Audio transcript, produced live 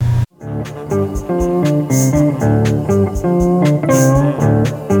Hello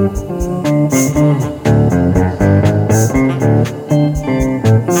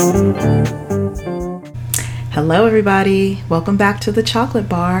everybody, welcome back to the Chocolate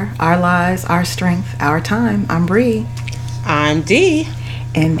Bar. Our lives, our strength, our time. I'm Bree. I'm Dee.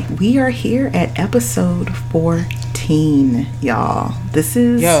 And we are here at episode 14, y'all. This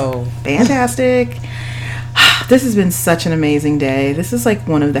is fantastic. This has been such an amazing day. This is like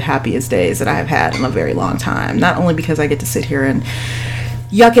one of the happiest days that I have had in a very long time. Not only because I get to sit here and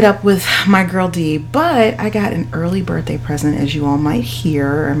yuck it up with my girl Dee, but I got an early birthday present, as you all might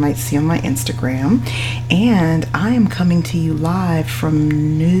hear or might see on my Instagram. And I am coming to you live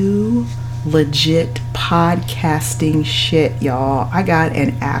from new legit podcasting shit, y'all. I got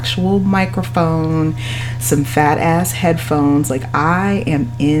an actual microphone, some fat ass headphones. Like, I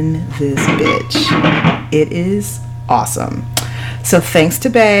am in this bitch. It is awesome. So thanks to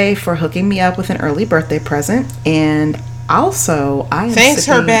Bae for hooking me up with an early birthday present. And also, Thanks,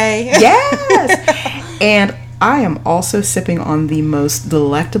 her Bae. Yes. And I am also sipping on the most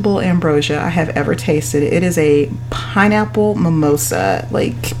delectable ambrosia I have ever tasted. It is a pineapple mimosa,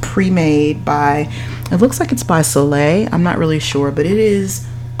 like pre-made by, it looks like it's by Soleil. I'm not really sure, but it is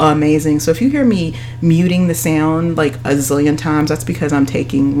amazing. So if you hear me muting the sound like a zillion times, that's because I'm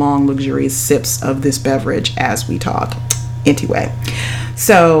taking long, luxurious sips of this beverage as we talk. Anyway,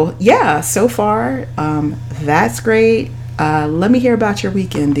 so yeah, so far, that's great. Let me hear about your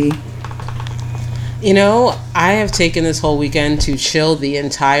weekend, Dee. You know, I have taken this whole weekend to chill the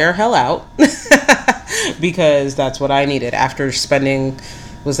entire hell out because that's what I needed after spending,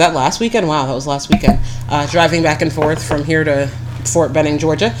 was that last weekend? Wow, that was last weekend. Driving back and forth from here to Fort Benning,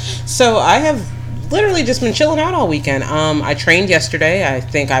 Georgia. So I have literally just been chilling out all weekend. I trained yesterday. I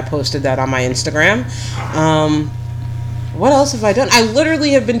think I posted that on my Instagram. What else have I done? I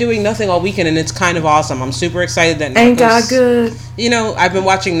literally have been doing nothing all weekend, and it's kind of awesome. I'm super excited that Narcos... Ain't God good? You know, I've been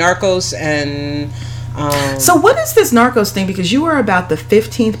watching Narcos and... So what is this Narcos thing? Because you are about the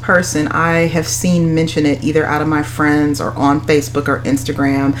 15th person I have seen mention it, either out of my friends or on Facebook or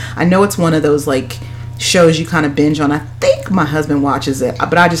Instagram. I know it's one of those, like, shows you kind of binge on. I think my husband watches it,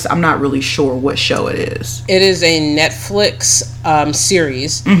 but I'm not really sure what show it is. It is a Netflix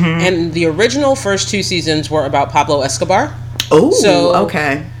series, and the original first 2 seasons were about Pablo Escobar. Oh,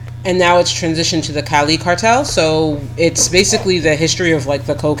 okay. And now it's transitioned to the Cali cartel, so it's basically the history of, like,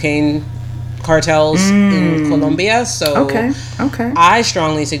 the cocaine cartels in Colombia. So okay. I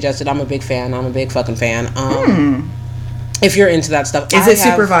strongly suggest it. I'm a big fan. I'm a big fucking fan. If you're into that stuff. Is it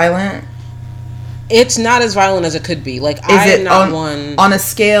super violent? It's not as violent as it could be. Like, on a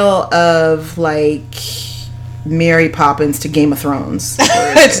scale of like Mary Poppins to Game of Thrones?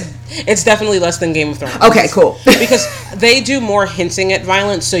 It's definitely less than Game of Thrones. Okay, cool. Because they do more hinting at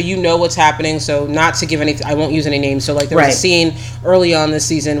violence, so you know what's happening. So not to give any, I won't use any names. So like there was a scene early on this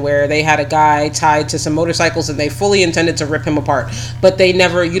season where they had a guy tied to some motorcycles and they fully intended to rip him apart, but you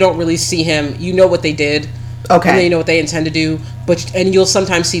don't really see him. You know what they did. Okay. And then you know what they intend to do, and you'll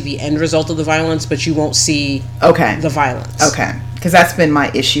sometimes see the end result of the violence, but you won't see the violence. Okay. Because that's been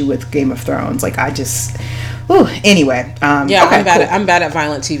my issue with Game of Thrones. Like, I just... Anyway. I'm bad at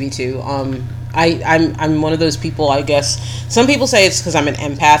violent TV, too. I'm one of those people, I guess. Some people say it's because I'm an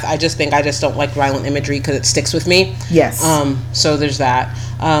empath. I just think I just don't like violent imagery because it sticks with me. Yes. So there's that.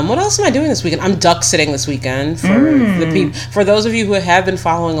 What else am I doing this weekend? I'm duck sitting this weekend for those of you who have been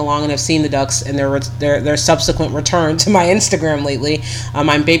following along and have seen the ducks and their subsequent return to my Instagram lately.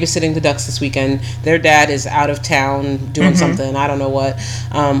 I'm babysitting the ducks this weekend. Their dad is out of town doing something. I don't know what.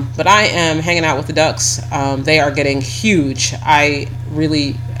 But I am hanging out with the ducks. They are getting huge.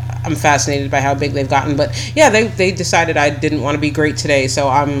 I'm fascinated by how big they've gotten, but yeah, they decided I didn't want to be great today, so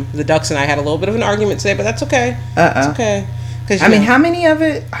the ducks and I had a little bit of an argument today, but that's okay. It's okay. I mean, how many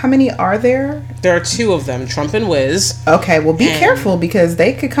are there? There are 2 of them, Trump and Wiz. Okay, well, be careful because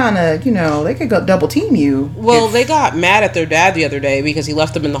they could kind of, they could go double team you. Well, they got mad at their dad the other day because he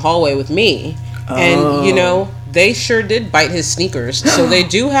left them in the hallway with me, and they sure did bite his sneakers, so they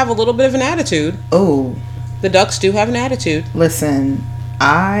do have a little bit of an attitude. Oh, the ducks do have an attitude. Listen,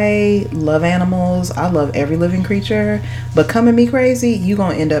 I love animals. I love every living creature. But coming me crazy, you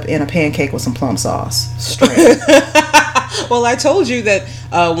gonna end up in a pancake with some plum sauce. Straight. Well, I told you that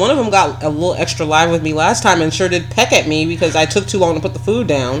one of them got a little extra live with me last time and sure did peck at me because I took too long to put the food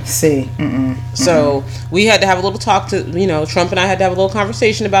down. See. So we had to have a little talk to, Trump and I had to have a little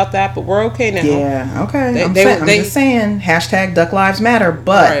conversation about that, but we're okay now. Yeah, okay. I'm just saying, hashtag Duck Lives Matter,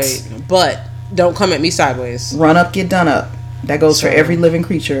 but... Right, but don't come at me sideways. Run up, get done up. That goes for every living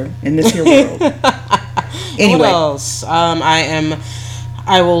creature in this here world. Anyway. What else?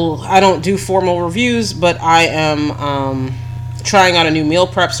 I don't do formal reviews, but I am trying out a new meal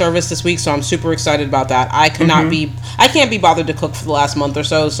prep service this week, so I'm super excited about that. I can't be bothered to cook for the last month or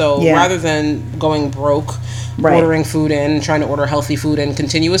so, rather than going broke, ordering food in, trying to order healthy food in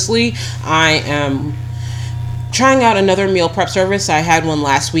continuously, I am trying out another meal prep service. I had one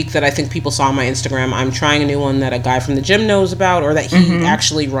last week that I think people saw on my Instagram. I'm trying a new one that a guy from the gym knows about, or that he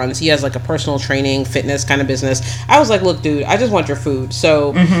actually runs. He has like a personal training, fitness kind of business. I was like, look, dude, I just want your food.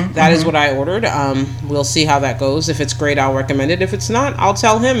 So that is what I ordered. We'll see how that goes. If it's great, I'll recommend it. If it's not, I'll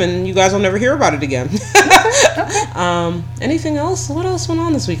tell him, and you guys will never hear about it again. Anything else? What else went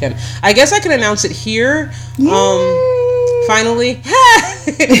on this weekend? I guess I can announce it here. Finally.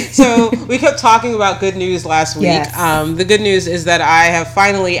 So we kept talking about good news last week. Yes. The good news is that I have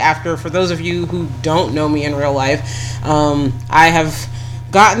finally, for those of you who don't know me in real life, I have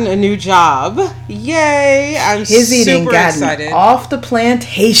gotten a new job. Yay! I'm super excited. Off the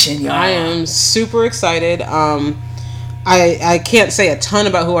plantation, y'all. I am super excited. I can't say a ton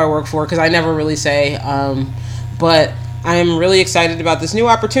about who I work for because I never really say, but I am really excited about this new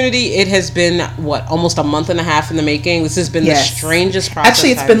opportunity. It has been, almost a month and a half in the making. This has been the strangest process.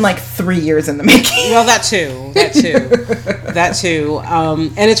 Actually, it's been like 3 years in the making. Well, that too.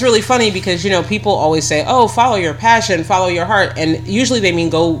 And it's really funny because, people always say, oh, follow your passion, follow your heart. And usually they mean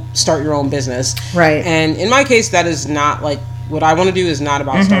go start your own business. Right. And in my case, that is not what I want to do is not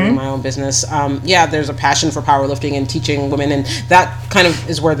about starting my own business. There's a passion for powerlifting and teaching women, and that kind of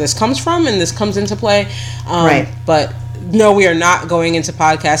is where this comes from, and this comes into play. But no, we are not going into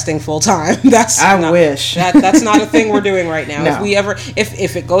podcasting full time. I wish. That's not a thing we're doing right now. No.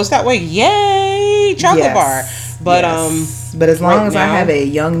 If it goes that way, yay, chocolate bar. But but as long as I have a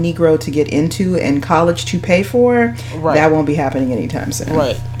young Negro to get into and college to pay for, that won't be happening anytime soon.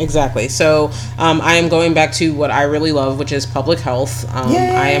 Right, exactly. So I am going back to what I really love, which is public health.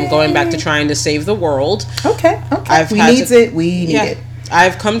 I am going back to trying to save the world. Okay. We need it.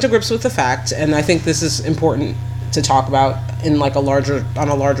 I've come to grips with the fact, and I think this is important to talk about in on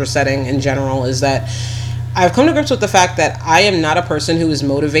a larger setting in general, is that I've come to grips with the fact that I am not a person who is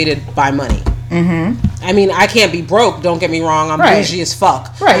motivated by money. I mean, I can't be broke. Don't get me wrong. I'm bougie as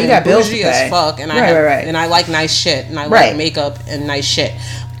fuck. Right, you got bills to pay. Bougie as fuck, and and I like nice shit, and I like makeup and nice shit.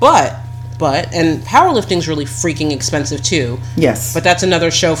 But and powerlifting's really freaking expensive too. Yes. But that's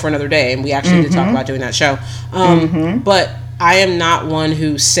another show for another day, and we actually did talk about doing that show. But I am not one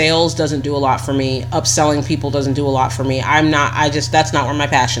who sales doesn't do a lot for me. Upselling people doesn't do a lot for me. That's not where my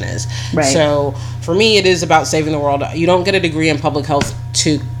passion is. Right. So for me, it is about saving the world. You don't get a degree in public health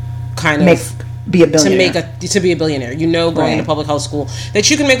to be a billionaire. To be a billionaire. Going into public health school, that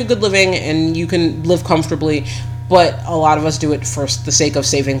you can make a good living and you can live comfortably. But a lot of us do it for the sake of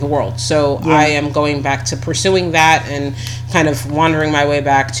saving the world. So I am going back to pursuing that and kind of wandering my way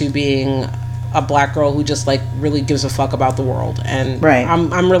back to being a black girl who just really gives a fuck about the world, and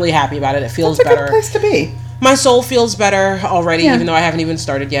I'm really happy about it. It feels better. That's a good place to be. My soul feels better already, even though I haven't even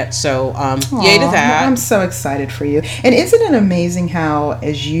started yet. So, yay to that! I'm so excited for you. And isn't it amazing how,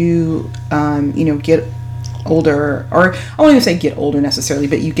 as you, get older, or I won't even say get older necessarily,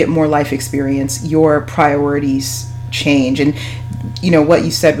 but you get more life experience, your priorities change. And what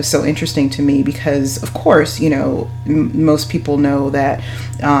you said was so interesting to me because, of course, most people know that,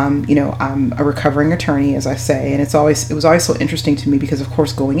 I'm a recovering attorney, as I say, and it was always so interesting to me because, of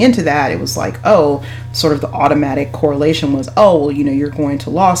course, going into that, it was like, sort of the automatic correlation was, you're going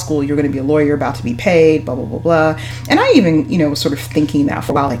to law school, you're going to be a lawyer, you're about to be paid, blah, blah, blah, blah. And I even, was sort of thinking that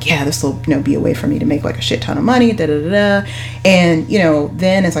for a while, this will, be a way for me to make a shit ton of money, da, da, da, da. And,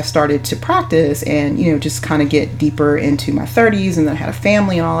 then as I started to practice and, just kind of get deeper into my 30s, and then I had a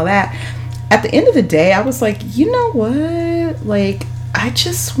family and all of that, at the end of the day, I was like, you know what? I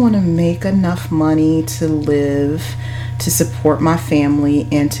just want to make enough money to live, to support my family,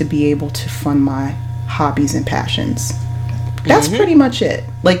 and to be able to fund my hobbies and passions. That's pretty much it.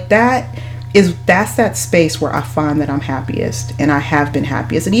 That's that space where I find that I'm happiest, and I have been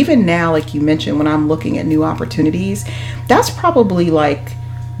happiest. And even now, like you mentioned, when I'm looking at new opportunities, that's probably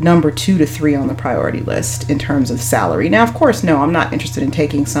number 2 to 3 on the priority list in terms of salary. Now, of course, no, I'm not interested in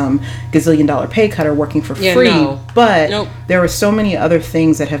taking some gazillion-dollar pay cut or working for free, but there are so many other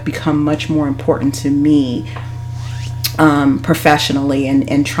things that have become much more important to me professionally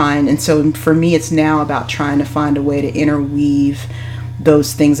and trying. And so for me, it's now about trying to find a way to interweave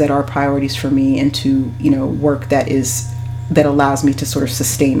those things that are priorities for me into, work that is that allows me to sort of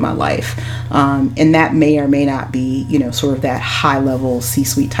sustain my life. And that may or may not be, sort of that high level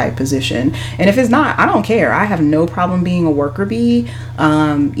C-suite type position. And if it's not, I don't care. I have no problem being a worker bee.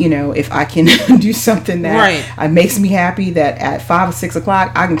 If I can do something that makes me happy, that at 5 or 6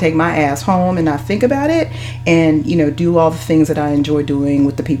 o'clock, I can take my ass home and not think about it, and, do all the things that I enjoy doing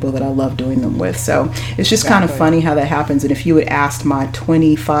with the people that I love doing them with. So it's just kind of funny how that happens. And if you had asked my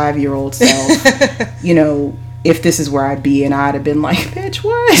 25-year-old self, if this is where I'd be, and I'd have been like, bitch,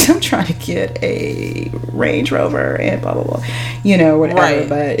 what? I'm trying to get a Range Rover and blah, blah, blah, whatever. Right.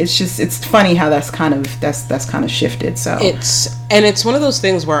 But it's funny how that's kind of shifted. So it's one of those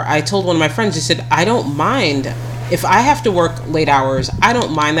things where I told one of my friends, he said, I don't mind if I have to work late hours. I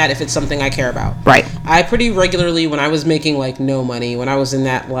don't mind that if it's something I care about. Right. I pretty regularly, when I was making like no money, when I was in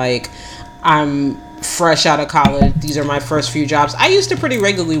that, like, I'm fresh out of college, these are my first few jobs, I used to pretty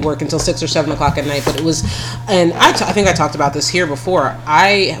regularly work until 6 or 7 o'clock at night. But it was, and I think I talked about this here before,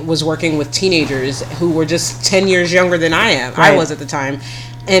 I was working with teenagers who were just 10 years younger than I am. Right. I was at the time.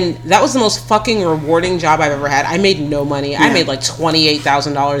 And that was the most fucking rewarding job I've ever had. I made no money. Yeah. I made like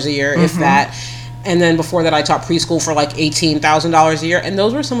 $28,000 a year, if that. And then before that, I taught preschool for like $18,000 a year. And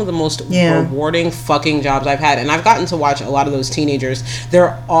those were some of the most rewarding fucking jobs I've had. And I've gotten to watch a lot of those teenagers.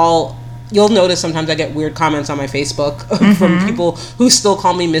 They're all... You'll notice sometimes I get weird comments on my Facebook from people who still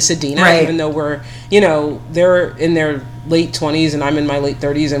call me Miss Adina, even though we're, they're in their late 20s and I'm in my late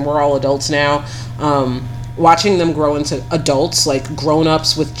 30s and we're all adults now. Watching them grow into adults, like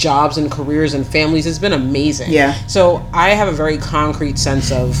grown-ups with jobs and careers and families, has been amazing. Yeah. So I have a very concrete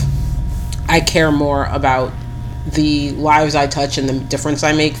sense of, I care more about the lives I touch and the difference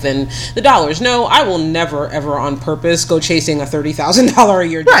I make than the dollars. No, I will never, ever on purpose go chasing a $30,000 a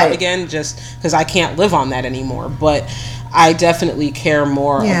year job again, just because I can't live on that anymore. But I definitely care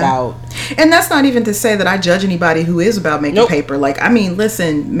more about... And that's not even to say that I judge anybody who is about making paper. Like, I mean,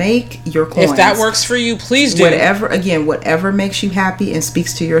 listen, make your coins. If that works for you, please do. Whatever makes you happy and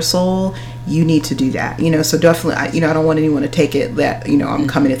speaks to your soul, you need to do that. So definitely, I don't want anyone to take it that, I'm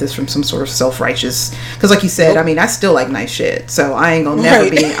coming at this from some sort of self-righteous... Because like you said, I mean, I still like nice shit. So I ain't gonna never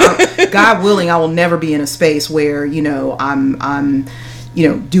be... God willing, I will never be in a space where, I'm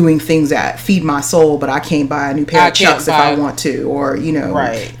doing things that feed my soul, but I can't buy a new pair of Chucks if I want to, or,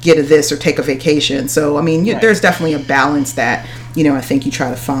 get a this or take a vacation. So, I mean, there's definitely a balance that, I think you try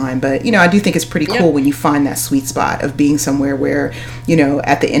to find. But, I do think it's pretty cool when you find that sweet spot of being somewhere where,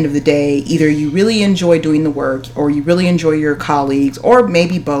 at the end of the day, either you really enjoy doing the work or you really enjoy your colleagues, or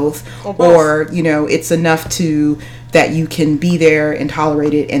maybe both. Or it's enough that you can be there and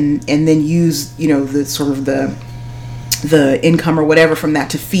tolerate it and then use, the sort of the income or whatever from that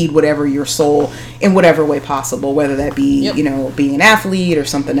to feed whatever your soul in whatever way possible, whether that be being an athlete or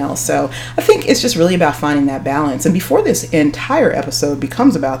something else. So I think it's just really about finding that balance. And before this entire episode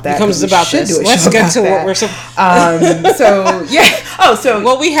becomes about that, let's get to what we're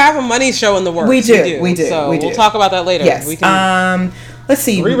well, we have a money show in the works. We do. So we'll talk about that later. Yes. We can let's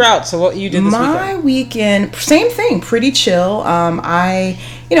see, reroute. So what you did this weekend? My weekend, same thing, pretty chill. I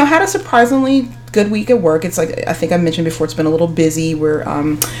had a surprisingly good week at work. It's like, I think I mentioned before, it's been a little busy.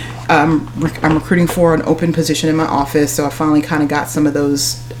 I'm recruiting for an open position in my office, so I finally kind of got some of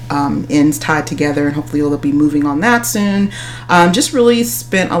those ends tied together, and hopefully we'll be moving on that soon. Just really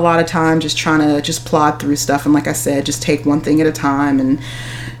spent a lot of time just trying to just plod through stuff, and like I said, just take one thing at a time and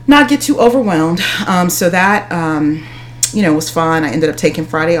not get too overwhelmed. So that was fun. I ended up taking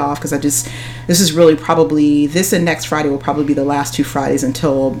Friday off because this and next Friday will probably be the last 2 Fridays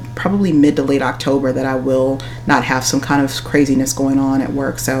until probably mid to late October that I will not have some kind of craziness going on at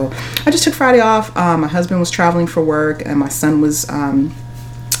work. So I just took Friday off. My husband was traveling for work and my son was at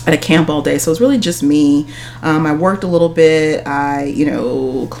a camp all day, so it was really just me. I worked a little bit. I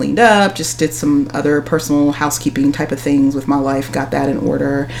cleaned up, just did some other personal housekeeping type of things with my life, got that in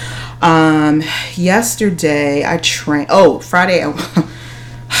order. Yesterday I trained. Friday.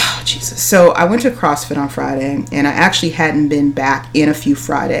 Oh, Jesus. So I went to CrossFit on Friday, and I actually hadn't been back in a few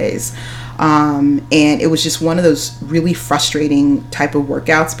Fridays. And it was just one of those really frustrating type of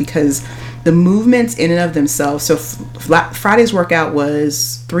workouts because the movements in and of themselves. So Friday's workout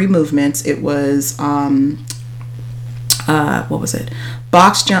was 3 movements. It was, what was it?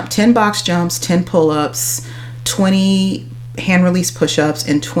 10 box jumps, 10 pull-ups, 20 hand release push-ups,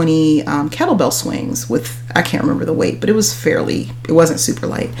 and 20 kettlebell swings with, I can't remember the weight, but it wasn't super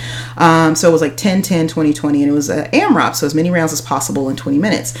light. So it was like 10, 10, 20, 20, and it was an AMRAP, so as many rounds as possible in 20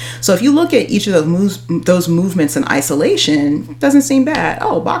 minutes. So if you look at each of those movements in isolation, it doesn't seem bad.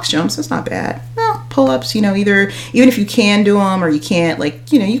 Oh, box jumps, that's not bad. No, pull-ups, even if you can do them or you can't,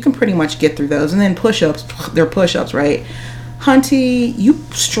 you can pretty much get through those. And then push-ups, they're push-ups, right? Hunty, you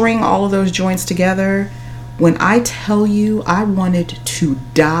string all of those joints together. When I tell you I wanted to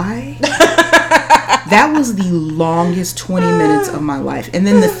die, that was the longest 20 minutes of my life. And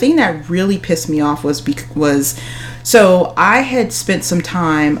then the thing that really pissed me off was so I had spent some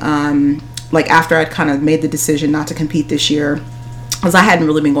time, like after I'd kind of made the decision not to compete this year, because I hadn't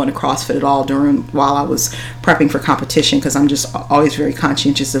really been going to CrossFit at all while I was prepping for competition, because I'm just always very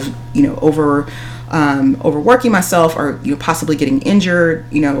conscientious of, overworking myself, or possibly getting injured,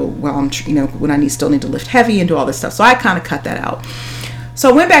 while I'm when I still need to lift heavy and do all this stuff. So I kind of cut that out. So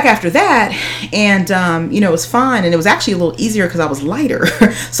I went back after that, and it was fine, and it was actually a little easier because I was lighter.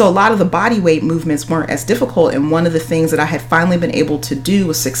 So a lot of the body weight movements weren't as difficult, and one of the things that I had finally been able to do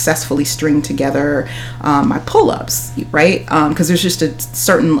was successfully string together my pull-ups, right? Because there's just a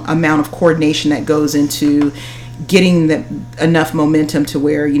certain amount of coordination that goes into getting enough momentum to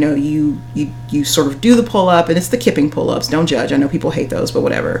where you sort of do the pull-up, and it's the kipping pull-ups. Don't judge. I know people hate those, but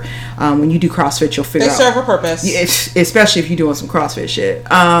whatever. When you do CrossFit, you'll figure out they serve a purpose, especially if you're doing some CrossFit shit.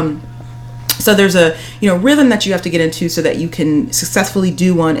 So there's a rhythm that you have to get into so that you can successfully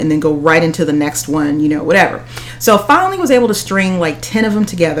do one and then go right into the next one, whatever. So finally was able to string like 10 of them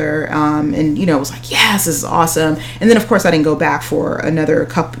together, and it was like, yes, this is awesome. And then of course I didn't go back for another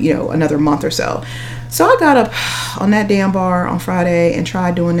another month or so. So I got up on that damn bar on Friday and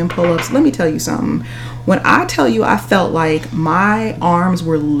tried doing them pull-ups. Let me tell you something. When I tell you I felt like my arms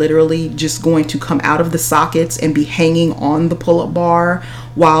were literally just going to come out of the sockets and be hanging on the pull-up bar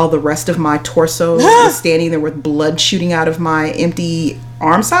while the rest of my torso was standing there with blood shooting out of my empty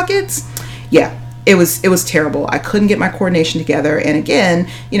arm sockets. Yeah. It was terrible. I couldn't get my coordination together. And again,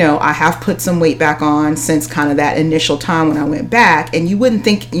 I have put some weight back on since kind of that initial time when I went back. And you wouldn't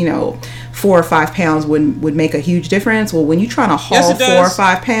think, 4 or 5 pounds would make a huge difference. Well, when you're trying to haul 4 or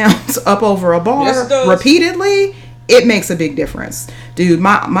 5 pounds up over a bar repeatedly, it makes a big difference. Dude,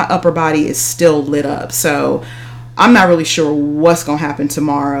 my upper body is still lit up. So I'm not really sure what's going to happen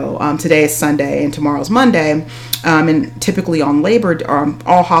tomorrow. Today is Sunday and tomorrow's Monday. And typically on Labor or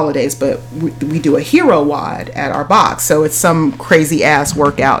all holidays, but we do a hero WOD at our box. So it's some crazy ass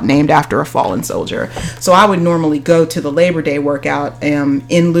workout named after a fallen soldier. So I would normally go to the Labor Day workout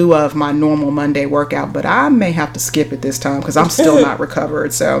in lieu of my normal Monday workout, but I may have to skip it this time because I'm still not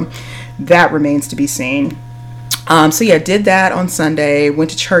recovered. So that remains to be seen. So yeah, did that on Sunday, went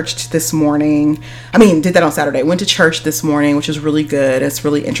to church this morning. Did that on Saturday, went to church this morning, which was really good. It's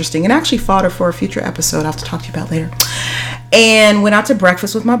really interesting and actually fodder for a future episode I'll have to talk to you about later. And went out to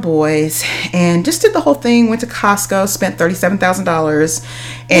breakfast with my boys and just did the whole thing. Went to Costco, spent $37,000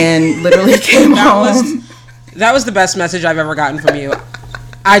 and literally came home. That was the best message I've ever gotten from you.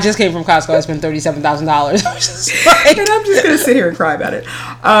 I just came from Costco. I spent $37,000. And I'm just going to sit here and cry about it.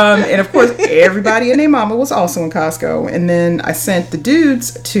 And of course, everybody and their mama was also in Costco. And then I sent the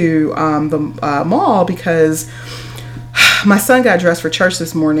dudes to the mall because my son got dressed for church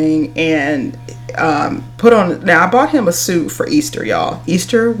this morning and put on. Now, I bought him a suit for Easter, y'all.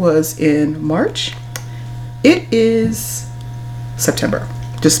 Easter was in March. It is September.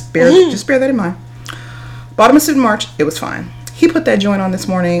 Just bear that in mind. Bought him a suit in March. It was fine. He put that joint on this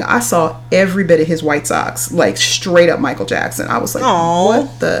morning. I saw every bit of his white socks, like straight up Michael Jackson. I was like, aww.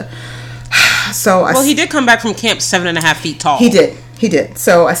 What the? So he did come back from camp 7.5 feet tall. He did.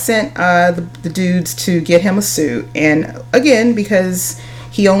 So I sent the dudes to get him a suit. And again, because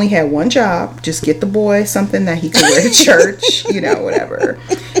he only had one job, just get the boy something that he could wear to church, whatever.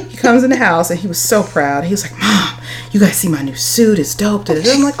 He comes in the house and he was so proud. He was like, Mom, you guys see my new suit? It's dope. And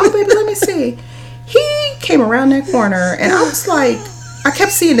I'm like, oh, baby, let me see. He came around that corner and I was like, I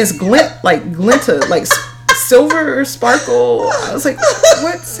kept seeing this glint of like silver sparkle. I was like,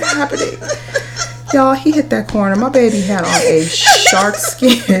 what's happening? Y'all, he hit that corner. My baby had on a shark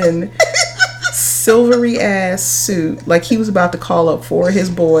skin, silvery ass suit. Like he was about to call up 4 of his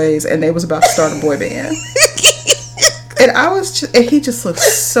boys and they was about to start a boy band. And he just looked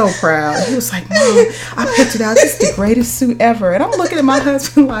so proud. He was like, Mom, I picked it out. This is the greatest suit ever. And I'm looking at my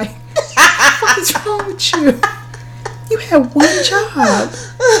husband like, what is wrong with you? You had one job,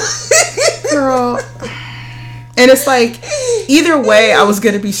 girl. And it's like, either way, I was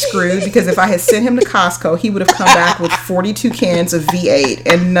going to be screwed because if I had sent him to Costco, he would have come back with 42 cans of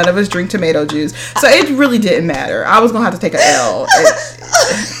V8 and none of us drink tomato juice. So it really didn't matter. I was going to have to take an L.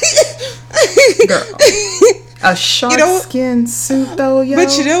 Girl. A shark skin suit though, yo.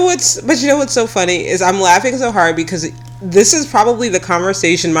 But you know what's so funny is I'm laughing so hard because this is probably the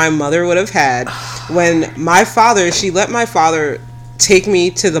conversation my mother would have had when she let my father take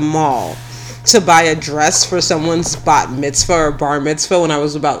me to the mall to buy a dress for someone's bat mitzvah or bar mitzvah when I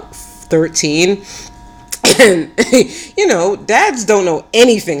was about 13. And, dads don't know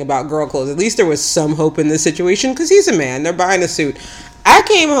anything about girl clothes. At least there was some hope in this situation because he's a man. They're buying a suit. I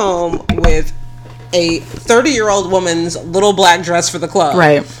came home with a 30-year-old woman's little black dress for the club.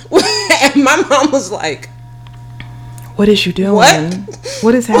 Right. And my mom was like, what is you doing?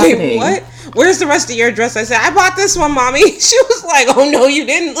 What is happening? Wait, what? Where's the rest of your dress? I said, I bought this one, Mommy. She was like, oh, no, you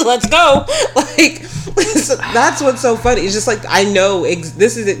didn't. Let's go. Like, that's what's so funny. It's just like, I know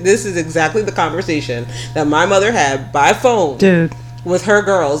this is exactly the conversation that my mother had by phone. Dude. With her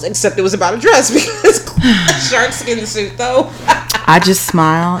girls, except it was about a dress because a shark skin suit, though. I just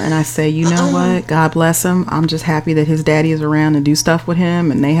smile and I say, you know what? God bless him. I'm just happy that his daddy is around to do stuff with him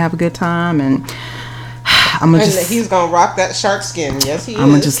and they have a good time. And he's gonna rock that shark skin. Yes, he is. I'm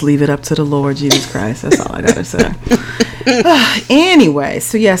gonna just leave it up to the Lord Jesus Christ. That's all I gotta say. Anyway,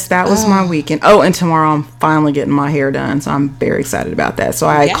 so yes, that was my weekend. Oh, and tomorrow I'm finally getting my hair done, so I'm very excited about that. So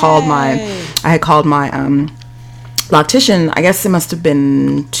I had called my loctician. I guess it must have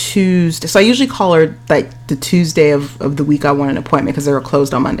been Tuesday. So I usually call her like the Tuesday of the week I want an appointment because they were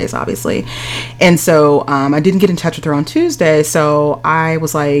closed on Mondays, obviously. And so I didn't get in touch with her on Tuesday. So I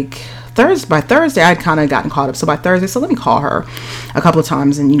was like, by Thursday, I'd kind of gotten caught up. So by Thursday, so let me call her a couple of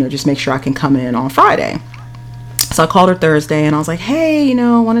times and, just make sure I can come in on Friday. So I called her Thursday and I was like, hey,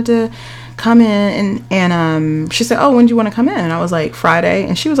 I wanted to come in. And she said, oh, when do you want to come in? And I was like, Friday.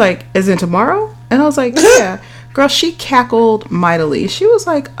 And she was like, is it tomorrow? And I was like, yeah. Girl, she cackled mightily. She was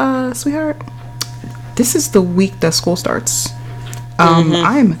like, sweetheart, this is the week that school starts.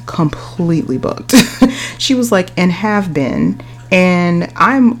 I'm completely booked. She was like, and have been. And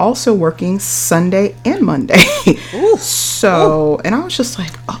I'm also working Sunday and Monday. Ooh. So, and I was just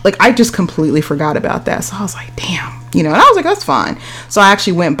like, I just completely forgot about that. So I was like, damn, and I was like, that's fine. So I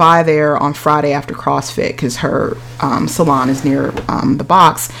actually went by there on Friday after CrossFit because her salon is near the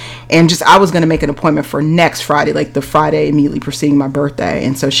box. And I was going to make an appointment for next Friday, like the Friday immediately preceding my birthday.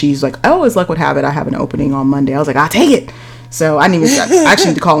 And so she's like, oh, as luck would have it, I have an opening on Monday. I was like, I'll take it. So I actually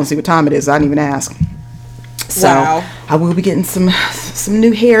need to call and see what time it is. I didn't even ask. So wow. I will be getting some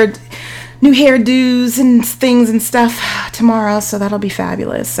new hairdos and things and stuff tomorrow, so that'll be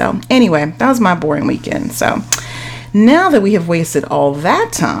fabulous. So anyway, that was my boring weekend. So now that we have wasted all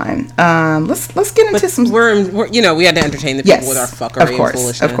that time, let's get into some. We're we had to entertain the people with our fuckery and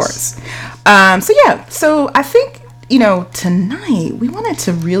foolishness. Of course. So I think tonight we wanted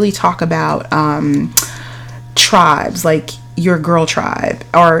to really talk about tribes, like your girl tribe,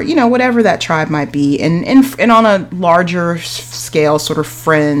 or whatever that tribe might be, and on a larger scale, sort of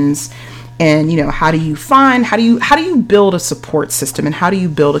friends, and how do you build a support system, and how do you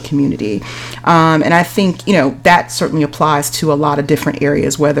build a community, and I think that certainly applies to a lot of different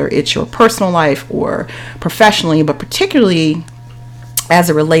areas, whether it's your personal life or professionally, but particularly as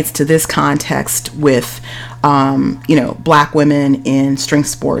it relates to this context with Black women in strength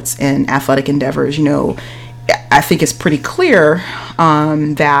sports and athletic endeavors. I think it's pretty clear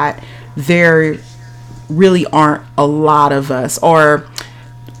that there really aren't a lot of us, or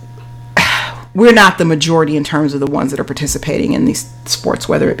we're not the majority in terms of the ones that are participating in these sports,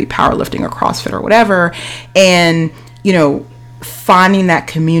 whether it be powerlifting or CrossFit or whatever. And, finding that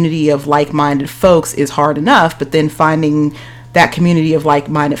community of like-minded folks is hard enough, but then finding that community of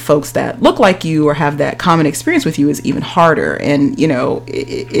like-minded folks that look like you or have that common experience with you is even harder. And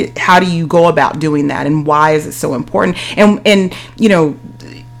how do you go about doing that, and why is it so important? And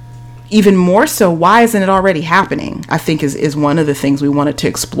even more so, why isn't it already happening? I think is one of the things we wanted to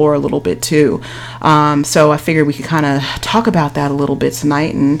explore a little bit too. So I figured we could kind of talk about that a little bit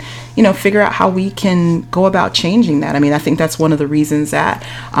tonight, and figure out how we can go about changing that. I mean, I think that's one of the reasons that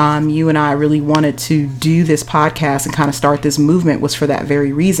you and I really wanted to do this podcast and kind of start this movement, was for that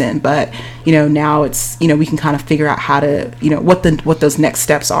very reason. But now it's we can kind of figure out how to what those next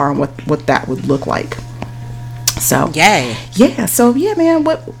steps are and what that would look like. So yay. Yeah. So yeah, man.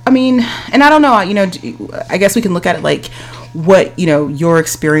 And I don't know. I guess we can look at it like what your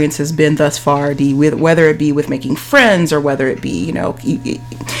experience has been thus far, D, with whether it be with making friends, or whether it be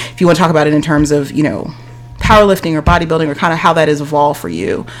if you want to talk about it in terms of powerlifting or bodybuilding, or kind of how that has evolved for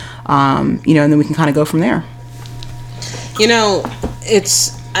you, and then we can kind of go from there.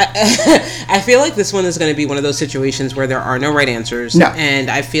 I feel like this one is going to be one of those situations where there are no right answers. No. And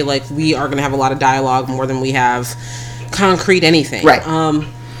I feel like we are going to have a lot of dialogue more than we have concrete anything. Right.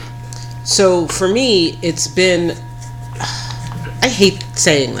 So for me, it's been, I hate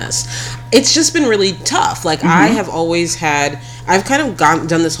saying this, it's just been really tough. Like, I have always I've kind of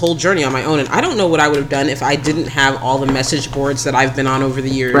done this whole journey on my own, and I don't know what I would have done if I didn't have all the message boards that I've been on over the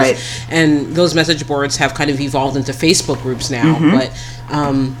years. Right. And those message boards have kind of evolved into Facebook groups now, but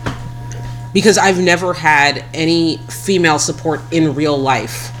because I've never had any female support in real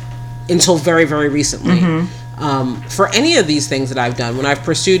life until very, very recently. For any of these things that I've done, when I've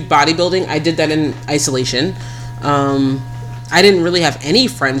pursued bodybuilding, I did that in isolation. I didn't really have any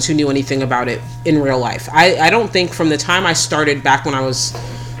friends who knew anything about it in real life. I don't think from the time I started back when I was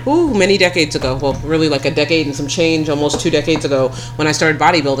many decades ago, well, really like a decade and some change, almost 2 decades ago, when I started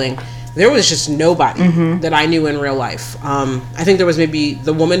bodybuilding, there was just nobody that I knew in real life. I think there was maybe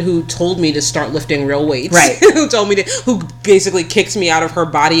the woman who told me to start lifting real weights, right? who basically kicked me out of her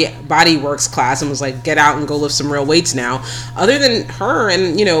body works class and was like, get out and go lift some real weights now. Other than her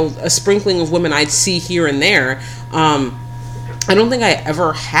and, you know, a sprinkling of women I'd see here and there, I don't think I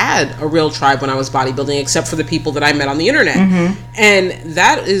ever had a real tribe when I was bodybuilding, except for the people that I met on the internet. And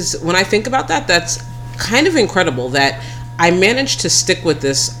that is, when I think about that, that's kind of incredible that I managed to stick with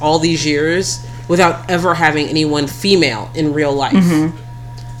this all these years without ever having anyone female in real life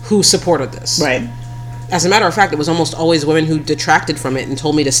who supported this. Right. As a matter of fact, it was almost always women who detracted from it and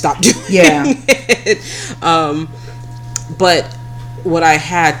told me to stop doing it. But what I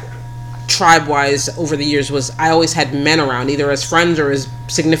had tribe-wise over the years was I always had men around, either as friends or as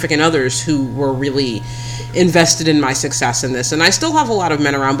significant others, who were really invested in my success in this. And I still have a lot of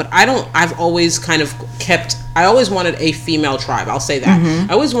men around, but I've always kind of I always wanted a female tribe, I'll say that.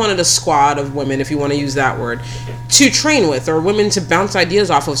 I always wanted a squad of women, if you want to use that word, to train with, or women to bounce ideas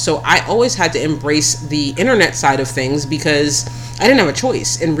off of. So I always had to embrace the internet side of things because I didn't have a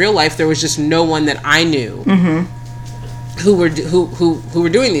choice. In real life, there was just no one that I knew who were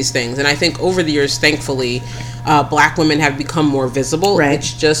doing these things. And I think over the years, thankfully, black women have become more visible. Right.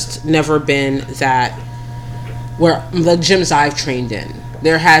 It's just never been that where the gyms I've trained in,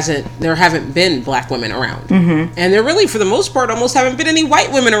 there haven't been black women around. And there really, for the most part, almost haven't been any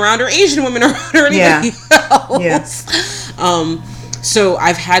white women around or Asian women around or anybody else. So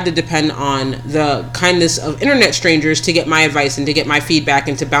I've had to depend on the kindness of internet strangers to get my advice and to get my feedback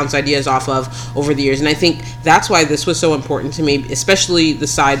and to bounce ideas off of over the years. And I think that's why this was so important to me, especially the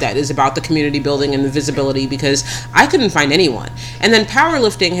side that is about the community building and the visibility, because I couldn't find anyone. And then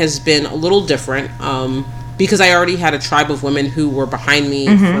powerlifting has been a little different, because I already had a tribe of women who were behind me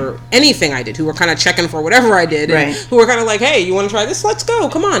for anything I did, who were kind of checking for whatever I did, and who were kind of like, hey, you want to try this? Let's go,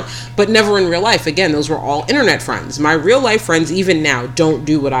 come on. But never in real life. Again, those were all internet friends. My real life friends, even now, don't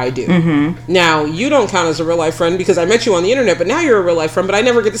do what I do. Now, you don't count as a real life friend because I met you on the internet, but now you're a real life friend, but I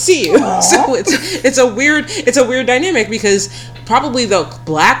never get to see you. So it's a weird dynamic, because probably the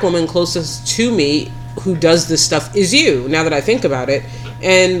black woman closest to me who does this stuff is you, now that I think about it.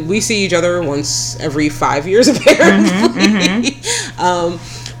 And we see each other once every 5 years, apparently.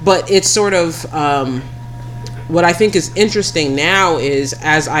 But it's sort of, what I think is interesting now is,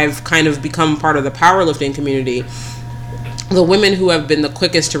 as I've kind of become part of the powerlifting community, the women who have been the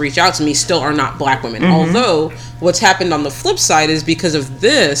quickest to reach out to me still are not black women. Although, what's happened on the flip side is, because of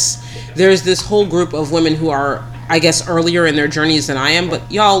this, there's this whole group of women who are, I guess, earlier in their journeys than I am.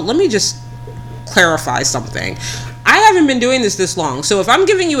 But y'all, let me just clarify something. I haven't been doing this long. So if I'm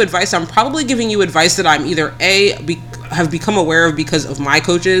giving you advice, I'm probably giving you advice that I'm either have become aware of because of my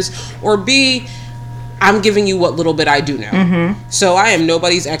coaches, or B, I'm giving you what little bit I do know. So I am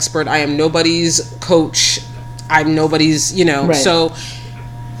nobody's expert. I am nobody's coach. I'm nobody's, so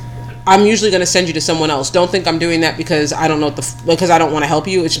I'm usually going to send you to someone else. Don't think I'm doing that because I don't know because I don't want to help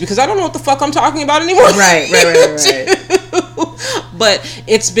you. It's because I don't know what the fuck I'm talking about anymore. Right. But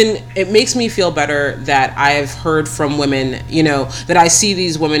it makes me feel better that I've heard from women, that I see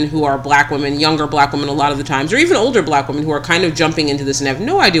these women who are black women, younger black women a lot of the times, or even older black women who are kind of jumping into this and have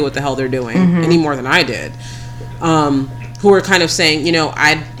no idea what the hell they're doing any more than I did. Who are kind of saying,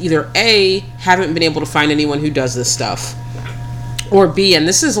 I either A, haven't been able to find anyone who does this stuff, or B, and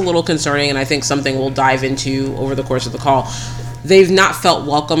this is a little concerning, and I think something we'll dive into over the course of the call, they've not felt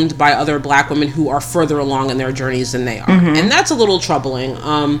welcomed by other black women who are further along in their journeys than they are. And that's a little troubling.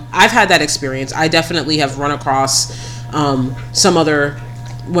 I've had that experience. I definitely have run across some other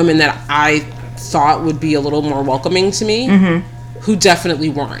women that I thought would be a little more welcoming to me, who definitely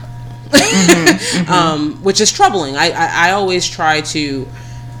weren't. Which is troubling. I always I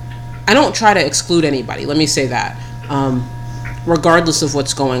don't try to exclude anybody, let me say that. Regardless of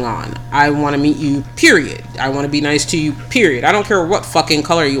what's going on, I want to meet you, period. I want to be nice to you, period. I don't care what fucking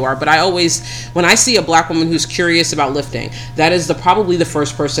color you are, but when I see a black woman who's curious about lifting, that is probably the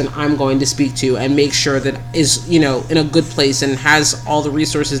first person I'm going to speak to and make sure that is, in a good place and has all the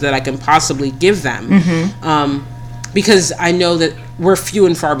resources that I can possibly give them. Because I know that we're few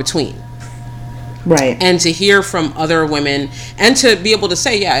and far between. Right. And to hear from other women and to be able to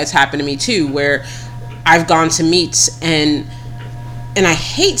say, yeah, it's happened to me too, where I've gone to meets and and I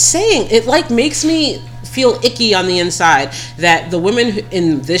hate saying it, like makes me feel icky on the inside that the women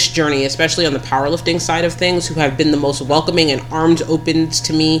in this journey, especially on the powerlifting side of things, who have been the most welcoming and arms opened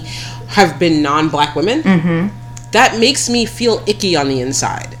to me, have been non-black women. That makes me feel icky on the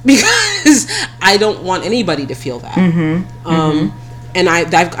inside because I don't want anybody to feel that. And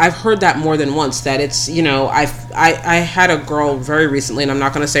I've heard that more than once, that it's, you know, I had a girl very recently, and I'm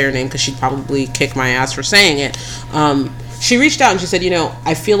not going to say her name because she'd probably kick my ass for saying it. She reached out and she said, you know,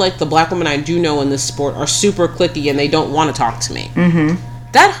 I feel like the black women I do know in this sport are super cliquey and they don't want to talk to me.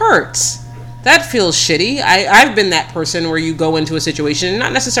 That hurts. That feels shitty. I've been that person where you go into a situation,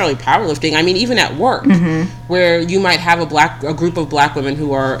 not necessarily powerlifting, I mean, even at work, where you might have a group of black women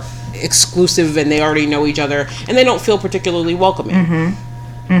who are exclusive and they already know each other and they don't feel particularly welcoming.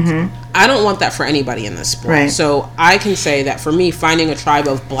 I don't want that for anybody in this sport. Right. So I can say that for me, finding a tribe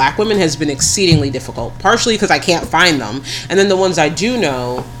of black women has been exceedingly difficult, partially because I can't find them, and then the ones I do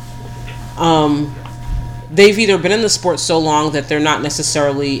know, they've either been in the sport so long that they're not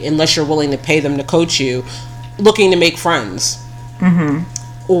necessarily, unless you're willing to pay them to coach you, looking to make friends.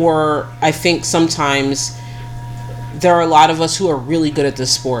 Or I think sometimes there are a lot of us who are really good at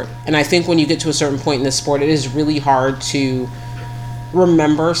this sport, and I think when you get to a certain point in this sport, it is really hard to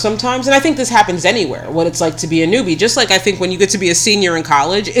remember sometimes, and I think this happens anywhere, what it's like to be a newbie. Just like I think when you get to be a senior in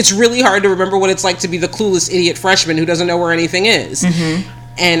college, it's really hard to remember what it's like to be the clueless idiot freshman who doesn't know where anything is.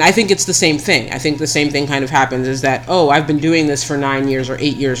 And I think it's the same thing. I think the same thing kind of happens, is that, oh, I've been doing this for 9 years or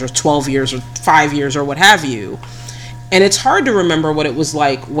 8 years or 12 years or 5 years or what have you, and it's hard to remember what it was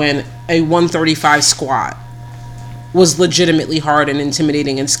like when a 135 squat was legitimately hard and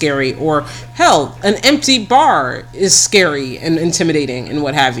intimidating and scary, or hell, an empty bar is scary and intimidating and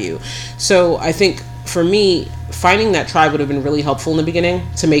what have you. So I think for me, finding that tribe would have been really helpful in the beginning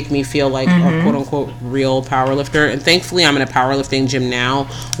to make me feel like a quote unquote real powerlifter. And thankfully I'm in a powerlifting gym now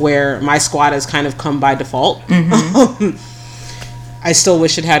where my squat has kind of come by default. I still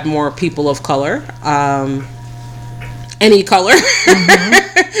wish it had more people of color, any color.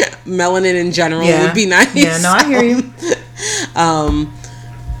 Melanin in general would be nice. Yeah, no, I hear you.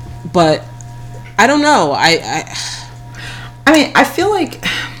 But I don't know. I mean, I feel like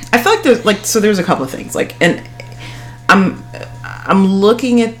there's like, so there's a couple of things, like, and I'm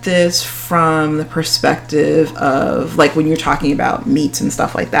looking at this from the perspective of, like, when you're talking about meets and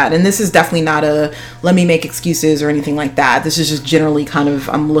stuff like that, and this is definitely not a let me make excuses or anything like that. This is just generally kind of,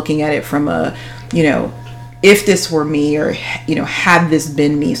 I'm looking at it from a, you know, if this were me, or, you know, had this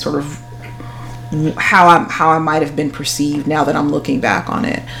been me, sort of how I might have been perceived now that I'm looking back on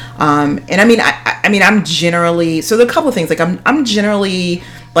it. And I mean, I mean, I'm generally, so there are a couple of things, like I'm generally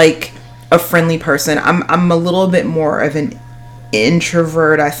like a friendly person. I'm a little bit more of an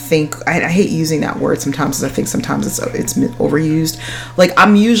introvert, I think. I hate using that word sometimes, because I think sometimes it's overused. Like,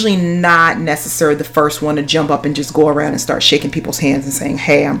 I'm usually not necessarily the first one to jump up and just go around and start shaking people's hands and saying,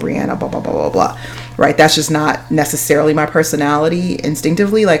 hey, I'm Brianna, blah, blah, blah, blah, blah. Right? That's just not necessarily my personality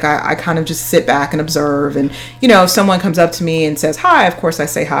instinctively. Like, I kind of just sit back and observe, and, you know, if someone comes up to me and says hi, of course I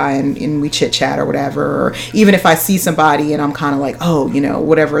say hi, and we chit chat or whatever. Or even if I see somebody and I'm kind of like, oh, you know,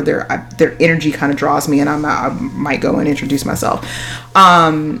 whatever, their energy kind of draws me, and I might go and introduce myself.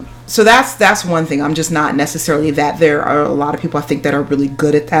 So that's one thing. I'm just not necessarily that. There are a lot of people I think that are really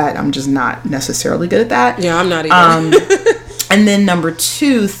good at that. I'm just not necessarily good at that. Yeah, I'm not either. And then number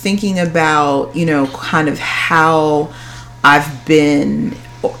two, thinking about, you know, kind of how I've been,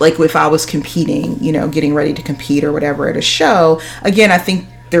 like, if I was competing, you know, getting ready to compete or whatever at a show, again, I think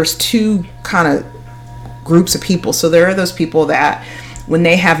there's two kind of groups of people. So there are those people that when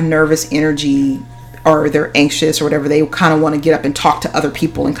they have nervous energy or they're anxious or whatever, they kind of want to get up and talk to other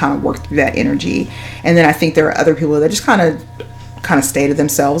people and kind of work through that energy. And then I think there are other people that just kind of stay to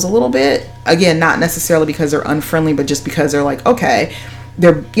themselves a little bit. Again, not necessarily because they're unfriendly, but just because they're like, okay,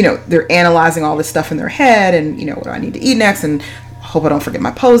 they're analyzing all this stuff in their head, and, you know, what do I need to eat next, and hope I don't forget my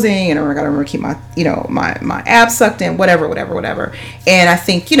posing, and I gotta remember to keep my, you know, my abs sucked in, whatever. And I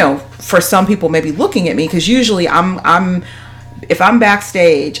think, you know, for some people maybe looking at me, because usually if I'm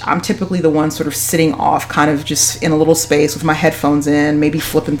backstage, I'm typically the one sort of sitting off, kind of just in a little space with my headphones in, maybe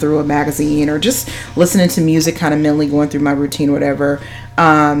flipping through a magazine or just listening to music, kind of mentally going through my routine, whatever.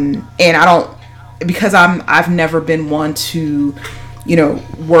 And I don't, because I've never been one to, you know,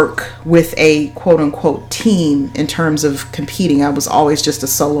 work with a quote unquote team in terms of competing. I was always just a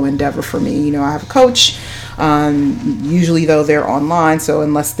solo endeavor for me. You know, I have a coach. Usually though they're online, so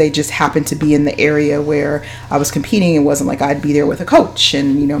unless they just happen to be in the area where I was competing, it wasn't like I'd be there with a coach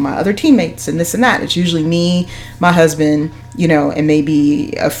and, you know, my other teammates and this and that. It's usually me, my husband, you know, and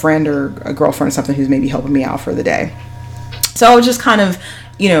maybe a friend or a girlfriend or something who's maybe helping me out for the day. So I was just kind of,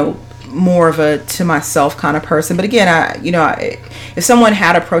 more of a to myself kind of person. But again, if someone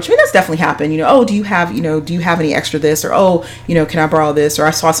had approached me, that's definitely happened. Oh, do you have any extra this? Or, oh, can I borrow this? Or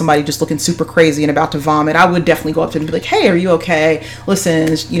I saw somebody just looking super crazy and about to vomit. I would definitely go up to them and be like, hey, are you okay?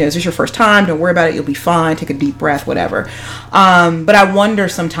 Listen, is this your first time? Don't worry about it. You'll be fine. Take a deep breath, whatever. But I wonder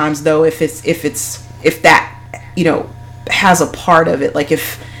sometimes though, if that, has a part of it. Like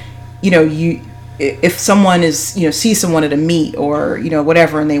if someone is, sees someone at a meet or,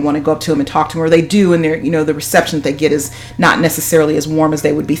 whatever, and they want to go up to them and talk to them, or they do, and they're, the reception that they get is not necessarily as warm as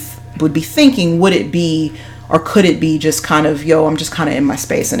they would be thinking, would it be, or could it be just kind of, I'm just kind of in my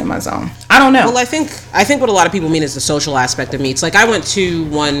space and in my zone? I don't know. Well, I think what a lot of people mean is the social aspect of meets. Like I went to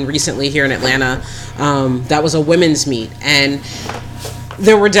one recently here in Atlanta, that was a women's meet, and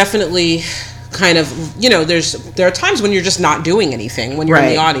there were definitely kind of, there are times when you're just not doing anything when you're in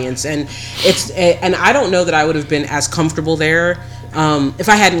the audience, and and I don't know that I would have been as comfortable there if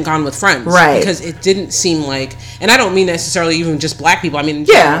I hadn't gone with friends, right? Because it didn't seem like, and I don't mean necessarily even just black people, I mean in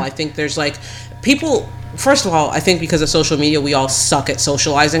general, I think there's like people. First of all, I think because of social media, we all suck at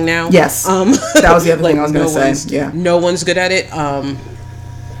socializing now. Yes, that was the other thing I was going to say. Yeah, no one's good at it.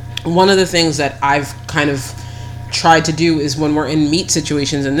 One of the things that I've kind of tried to do is when we're in meet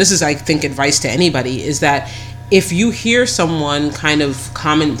situations, and this is, I think, advice to anybody, is that if you hear someone kind of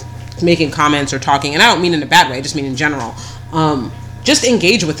making comments or talking, and I don't mean in a bad way, I just mean in general, just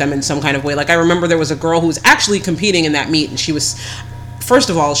engage with them in some kind of way. Like I remember there was a girl who was actually competing in that meet, and she was, first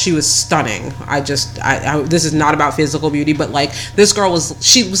of all, she was stunning. I this is not about physical beauty, but like this girl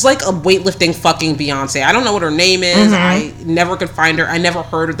she was like a weightlifting fucking Beyonce. I don't know what her name is. Mm-hmm. I never could find her. I never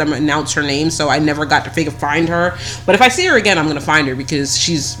heard them announce her name, so I never got to find her. But if I see her again, I'm gonna find her because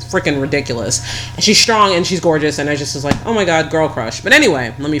she's freaking ridiculous. And she's strong and she's gorgeous, and I just was like, oh my god, girl crush. But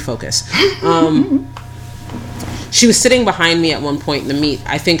anyway, let me focus. She was sitting behind me at one point in the meet.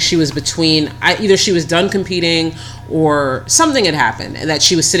 I think she was between, either she was done competing or something had happened, and that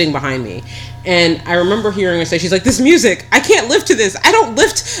she was sitting behind me. And I remember hearing her say, she's like, this music, I can't lift to this. I don't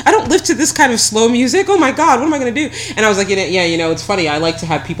lift to this kind of slow music. Oh my God, what am I going to do? And I was like, it's funny. I like to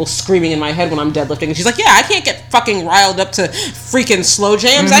have people screaming in my head when I'm deadlifting. And she's like, I can't get fucking riled up to freaking slow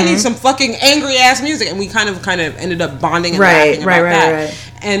jams. Mm-hmm. I need some fucking angry ass music. And we kind of ended up bonding and laughing about that. Right.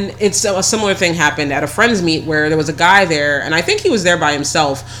 And it's a similar thing happened at a friend's meet where there was a guy there, and I think he was there by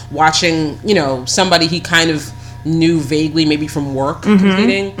himself watching, somebody he kind of knew vaguely, maybe from work, mm-hmm.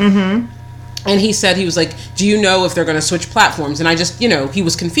 competing. Mm-hmm. And he said, he was like, do you know if they're going to switch platforms? And I just, he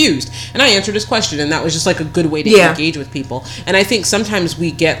was confused. And I answered his question, and that was just like a good way to engage with people. And I think sometimes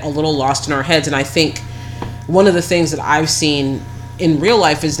we get a little lost in our heads. And I think one of the things that I've seen in real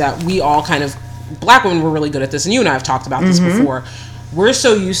life is that we all kind of, black women were really good at this. And you and I have talked about this mm-hmm. before. We're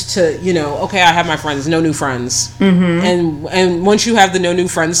so used to, okay, I have my friends, no new friends. Mm-hmm. And once you have the no new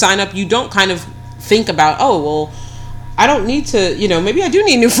friends sign up, you don't kind of think about, oh, well, I don't need to, maybe I do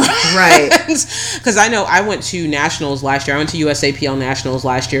need new friends. Right. Because I know I went to nationals last year. I went to USAPL nationals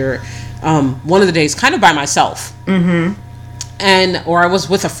last year. One of the days kind of by myself. Mm-hmm. Or I was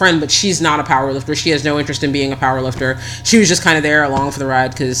with a friend, but she's not a power lifter. She has no interest in being a power lifter. She was just kind of there along for the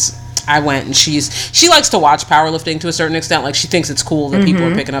ride because I went, and she likes to watch powerlifting to a certain extent. Like she thinks it's cool that mm-hmm. people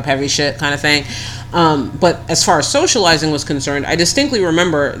are picking up heavy shit kind of thing. But as far as socializing was concerned, I distinctly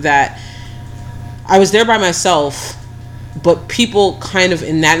remember that I was there by myself, but people kind of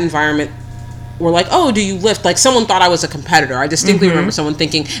in that environment were like, oh, do you lift? Like someone thought I was a competitor. I distinctly mm-hmm. remember someone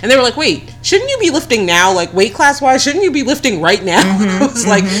thinking, and they were like, wait, shouldn't you be lifting now? Like weight class wise, shouldn't you be lifting right now? Mm-hmm. I was mm-hmm.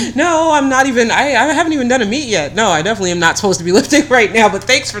 like, no, I'm not even, I haven't even done a meet yet. No, I definitely am not supposed to be lifting right now, but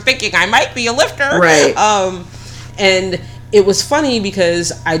thanks for thinking I might be a lifter. Right. And it was funny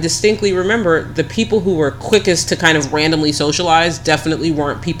because I distinctly remember the people who were quickest to kind of randomly socialize definitely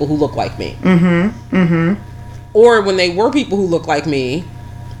weren't people who look like me. Mm-hmm. Mm-hmm. Or when they were people who look like me,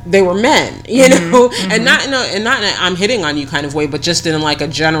 they were men, mm-hmm, mm-hmm. and not in a I'm hitting on you kind of way, but just in like a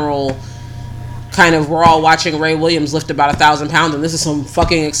general kind of, we're all watching Ray Williams lift about 1,000 pounds and this is some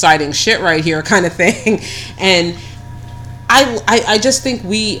fucking exciting shit right here kind of thing. And I just think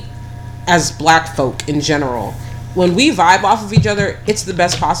we as black folk in general, when we vibe off of each other, it's the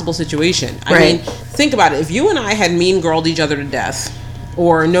best possible situation. I mean, think about it. If you and I had mean girled each other to death,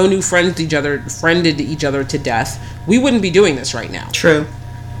 or no new friended each other to death, we wouldn't be doing this right now. True.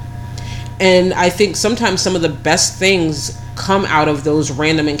 And I think sometimes some of the best things come out of those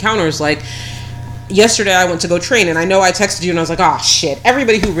random encounters. Like yesterday I went to go train, and I know I texted you and I was like, oh shit,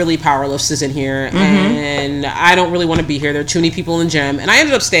 everybody who really power lifts is in here, mm-hmm. and I don't really want to be here. There are too many people in the gym. And I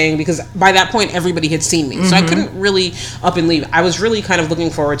ended up staying because by that point everybody had seen me. Mm-hmm. So I couldn't really up and leave. I was really kind of looking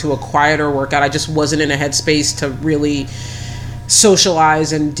forward to a quieter workout. I just wasn't in a headspace to really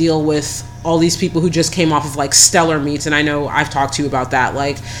socialize and deal with all these people who just came off of like stellar meets. And I know I've talked to you about that,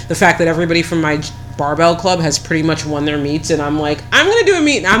 like the fact that everybody from my barbell club has pretty much won their meets, and I'm like, I'm gonna do a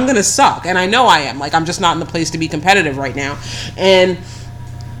meet and I'm gonna suck, and I know I am, like I'm just not in the place to be competitive right now. And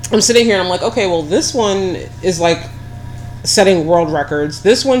I'm sitting here and I'm like, okay, well this one is like setting world records,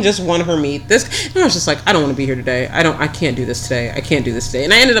 this one just won her meet, this, and I was just like, I don't want to be here today, I can't do this today,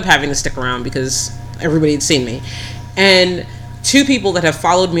 and I ended up having to stick around because everybody had seen me. And two people that have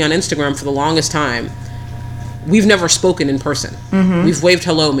followed me on Instagram for the longest time, we've never spoken in person. We've waved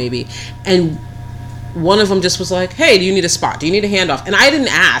hello maybe, and one of them just was like, hey, do you need a spot? Do you need a handoff? And I didn't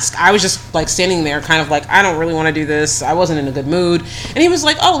ask. I was just like standing there kind of like, I don't really want to do this. I wasn't in a good mood. And he was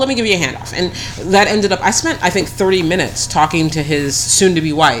like, oh, let me give you a handoff. And that ended up, I spent, I think, 30 minutes talking to his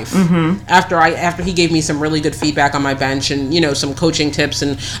soon-to-be wife after he gave me some really good feedback on my bench and, you know, some coaching tips.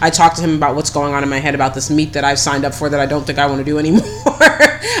 And I talked to him about what's going on in my head about this meet that I've signed up for that I don't think I want to do anymore.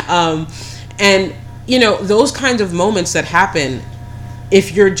 And, you know, those kinds of moments that happen,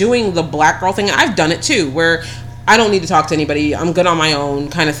 if you're doing the black girl thing, and I've done it too, where I don't need to talk to anybody, I'm good on my own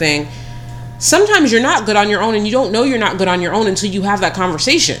kind of thing. Sometimes you're not good on your own, and you don't know you're not good on your own until you have that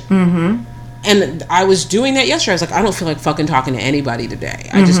conversation. And I was doing that yesterday. I was like, I don't feel like fucking talking to anybody today.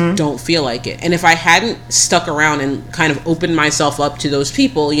 I just don't feel like it. And if I hadn't stuck around and kind of opened myself up to those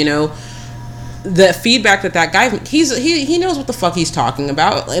people, you know, the feedback that guy, he knows what the fuck he's talking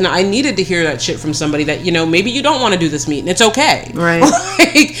about, and I needed to hear that shit from somebody that, you know, maybe you don't want to do this meet and it's okay, right?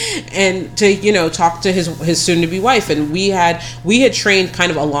 Like, and to, you know, talk to his soon-to-be wife, and we had trained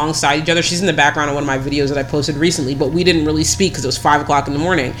kind of alongside each other. She's in the background of one of my videos that I posted recently, but we didn't really speak because it was 5:00 in the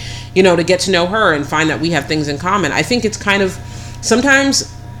morning, you know, to get to know her and find that we have things in common. I think it's kind of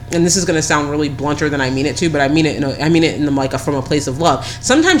sometimes, and this is going to sound really blunter than I mean it to, but I mean it in the, like, from a place of love.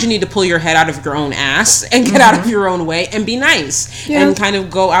 Sometimes you need to pull your head out of your own ass and get out of your own way and be nice and kind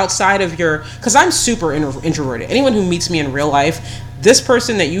of go outside of your, because I'm super introverted. Anyone who meets me in real life, this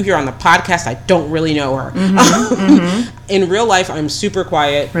person that you hear on the podcast, I don't really know her. In real life, I'm super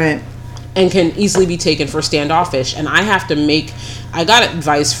quiet. Right. And can easily be taken for standoffish. And I got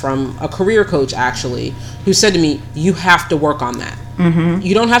advice from a career coach, actually, who said to me, you have to work on that.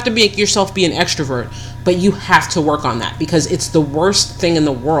 You don't have to make yourself be an extrovert, but you have to work on that, because it's the worst thing in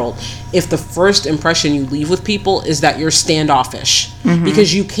the world if the first impression you leave with people is that you're standoffish,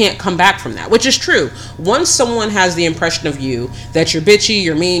 because you can't come back from that, which is true. Once someone has the impression of you that you're bitchy,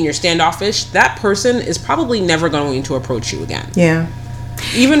 you're mean, you're standoffish, that person is probably never going to approach you again. Yeah.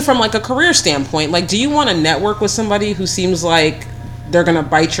 Even from like a career standpoint, like, do you want to network with somebody who seems like they're gonna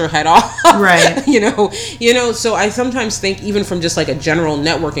bite your head off? Right. you know, so I sometimes think, even from just like a general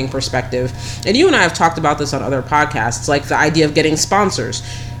networking perspective, and you and I have talked about this on other podcasts, like the idea of getting sponsors.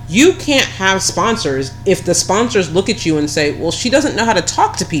 You can't have sponsors if the sponsors look at you and say, well, she doesn't know how to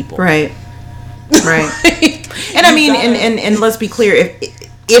talk to people. Right. And I mean, and let's be clear,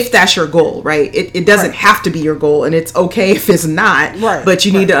 if that's your goal, right? It doesn't have to be your goal, and it's okay if it's not. Right. But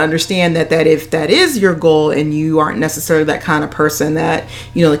you need to understand that if that is your goal, and you aren't necessarily that kind of person that,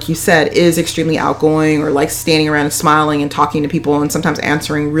 you know, like you said, is extremely outgoing, or like standing around and smiling and talking to people and sometimes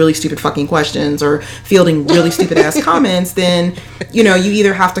answering really stupid fucking questions or fielding really stupid ass comments, then, you know, you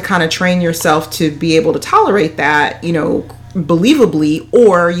either have to kind of train yourself to be able to tolerate that, you know, believably,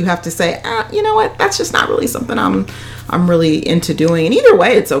 or you have to say, you know what, that's just not really something I'm really into doing. And either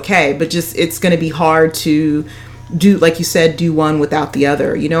way, it's okay, but just, it's going to be hard to do, like you said, do one without the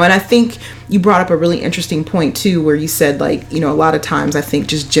other, you know. And I think you brought up a really interesting point too, where you said, like, you know, a lot of times I think,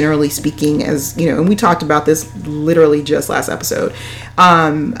 just generally speaking, as you know, and we talked about this literally just last episode,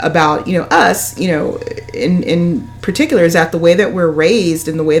 about, you know, us, you know, in particular, is that the way that we're raised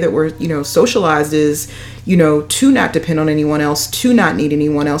and the way that we're, you know, socialized is, you know, to not depend on anyone else, to not need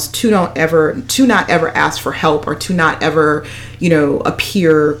anyone else, to not ever ask for help, or to not ever, you know,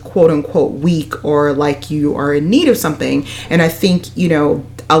 appear quote unquote weak or like you are in need of something. And I think, you know,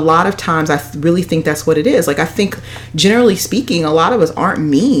 a lot of times I really think that's what it is. Like, I think generally speaking, a lot of us aren't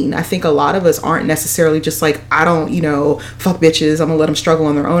mean. I think a lot of us aren't necessarily just like, I don't, you know, fuck bitches, I'm gonna let them struggle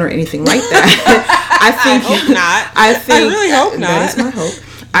on their own or anything like that. I hope not. I really hope not. That is my hope.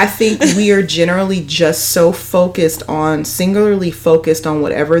 I think we are generally just so singularly focused on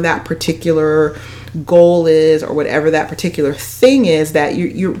whatever that particular goal is, or whatever that particular thing is, that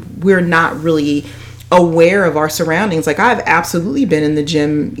we're not really aware of our surroundings. Like I've absolutely been in the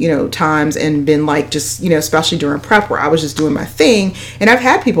gym, times and been like just, especially during prep where I was just doing my thing. And I've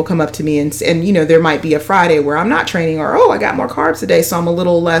had people come up to me and there might be a Friday where I'm not training or, I got more carbs today. So I'm a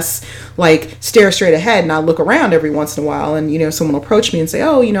little less like stare straight ahead and I look around every once in a while and, someone will approach me and say,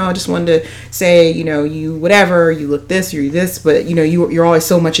 I just wanted to say, you whatever, you look this, you're this, but you're always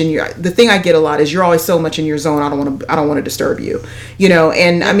so much the thing I get a lot is you're always so much in your zone. I don't want to disturb you,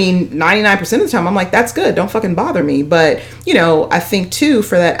 and I mean, 99% of the time I'm like, that's good. Don't fucking bother me. But, I think too,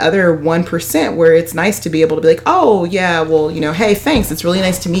 for that other 1% where it's nice to be able to be like, oh yeah, well, hey, thanks. It's really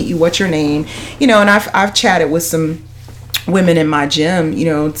nice to meet you. What's your name? And I've chatted with some women in my gym,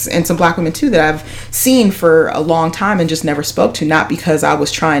 and some black women too that I've seen for a long time and just never spoke to, not because I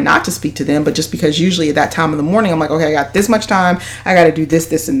was trying not to speak to them, but just because usually at that time of the morning, I'm like, okay, I got this much time. I got to do this,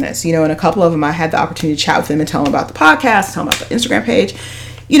 this, and this, and a couple of them, I had the opportunity to chat with them and tell them about the podcast, tell them about the Instagram page,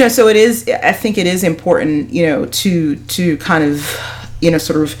 so I think it is important, to kind of,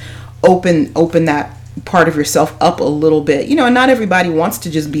 sort of open that part of yourself up a little bit, and not everybody wants to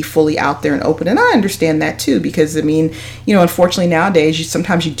just be fully out there and open. And I understand that too, because I mean, unfortunately nowadays,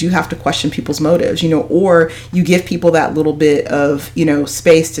 sometimes you do have to question people's motives, or you give people that little bit of,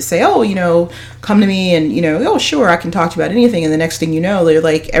 space to say, come to me and, oh, sure, I can talk to you about anything. And the next thing you know, they're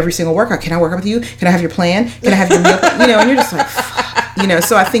like, every single workout, can I work out with you? Can I have your plan? Can I have your meal? And you're just like, fuck.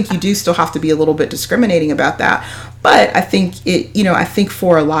 So I think you do still have to be a little bit discriminating about that. But I think I think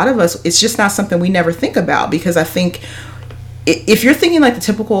for a lot of us, it's just not something we never think about, because I think if you're thinking like the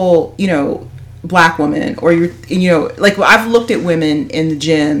typical, black woman, or like I've looked at women in the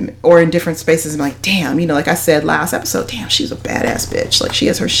gym or in different spaces and I'm like, damn, like I said last episode, damn, she's a badass bitch. Like she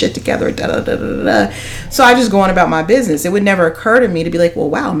has her shit together, da da da da da. So I just go on about my business. It would never occur to me to be like, well,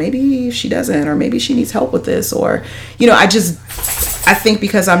 wow, maybe she doesn't, or maybe she needs help with this, or, I think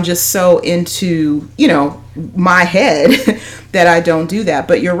because I'm just so into, my head that I don't do that.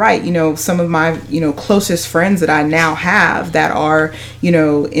 But you're right. Some of my, closest friends that I now have that are,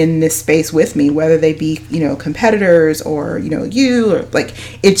 in this space with me, whether they be, competitors or, you, or like,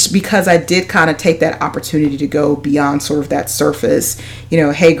 it's because I did kind of take that opportunity to go beyond sort of that surface,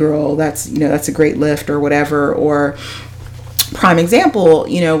 hey girl, that's a great lift or whatever. Or prime example,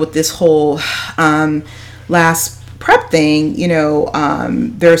 with this whole, last prep thing,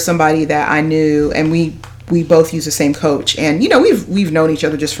 there's somebody that I knew, and we both use the same coach, and we've known each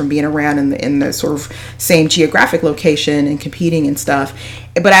other just from being around in the sort of same geographic location and competing and stuff.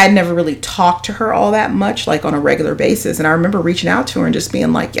 But I had never really talked to her all that much, like on a regular basis. And I remember reaching out to her and just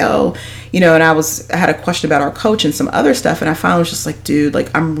being like, yo, and I had a question about our coach and some other stuff. And I finally was just like, dude,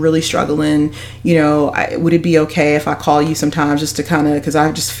 like I'm really struggling. Would it be okay if I call you sometimes just to kind of, because I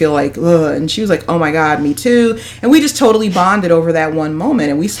just feel like, ugh. And she was like, oh my God, me too. And we just totally bonded over that one moment.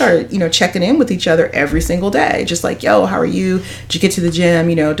 And we started, checking in with each other every single day. Just like, yo, how are you? Did you get to the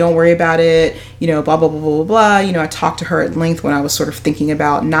gym? Don't worry about it. Blah, blah, blah, blah, blah. I talked to her at length when I was sort of thinking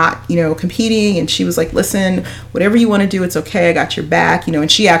about not, competing. And she was like, listen, whatever you want to do, it's okay. I got your back,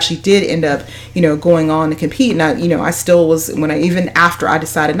 and she actually did end up, going on to compete. And I still was, even after I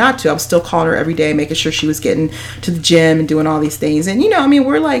decided not to, I was still calling her every day, making sure she was getting to the gym and doing all these things. And,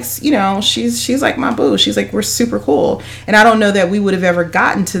 we're like, she's like my boo. She's like, we're super cool. And I don't know that we would have ever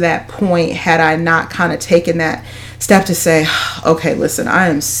gotten to that point had I not kind of taken that step to say, okay, listen, I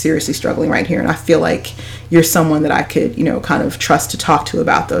am seriously struggling right here. And I feel like you're someone that I could, kind of trust to talk to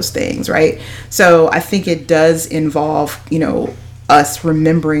about those things. Right. So I think it does involve, us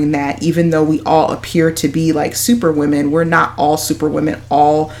remembering that even though we all appear to be like super women, we're not all super women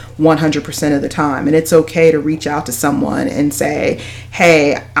all 100% of the time. And it's okay to reach out to someone and say,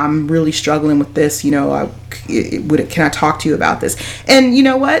 hey, I'm really struggling with this. Can I talk to you about this? And you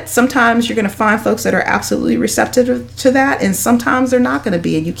know what? Sometimes you're going to find folks that are absolutely receptive to that. And sometimes they're not going to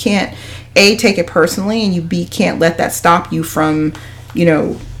be. And you can't, A, take it personally, and you, B, can't let that stop you from,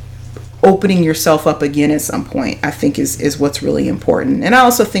 opening yourself up again at some point, I think is what's really important. And I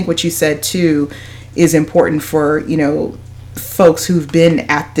also think what you said too is important for, folks who've been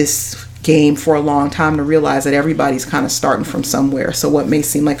at this game for a long time to realize that everybody's kind of starting from somewhere. So what may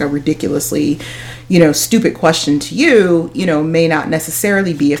seem like a ridiculously, stupid question to you, may not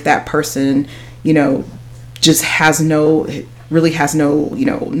necessarily be if that person, just has no really has no,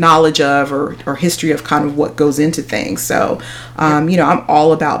 knowledge of or history of kind of what goes into things. So, I'm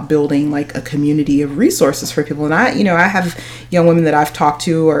all about building like a community of resources for people. And I have young women that I've talked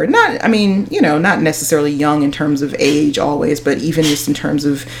to, or not, not necessarily young in terms of age always, but even just in terms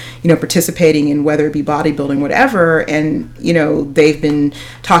of, participating in whether it be bodybuilding, whatever. And, they've been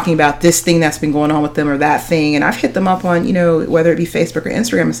talking about this thing that's been going on with them or that thing. And I've hit them up on, whether it be Facebook or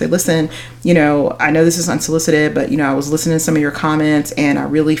Instagram, and say, listen, I know this is unsolicited, but, I was listening to some of your comments and I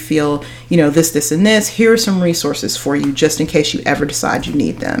really feel, this, and this. Here are some resources for you just in case you ever decide you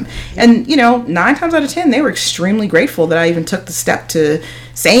need them. And, 9 times out of 10, they were extremely grateful that I even took the step to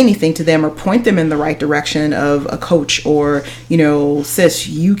say anything to them or point them in the right direction of a coach, or, sis,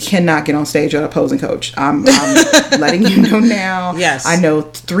 you cannot get on stage without a posing coach. I'm letting you know now. Yes. I know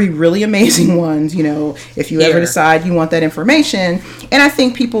 3 really amazing ones, if you ever decide you want that information. And I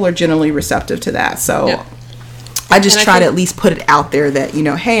think people are generally receptive to that. So yeah. I just try to at least put it out there that,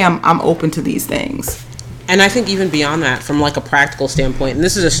 hey, I'm open to these things. And I think even beyond that, from like a practical standpoint, and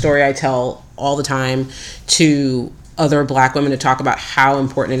this is a story I tell all the time to other Black women to talk about how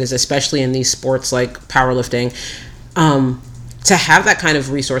important it is, especially in these sports like powerlifting, to have that kind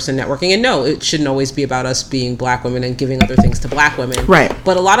of resource and networking. And no, it shouldn't always be about us being Black women and giving other things to Black women. Right.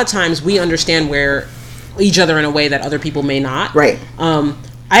 But a lot of times we understand where each other in a way that other people may not. Right.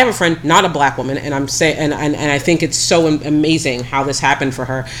 I have a friend, not a Black woman, and I'm saying, and I think it's so amazing how this happened for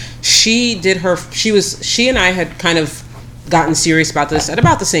her. She and I had kind of gotten serious about this at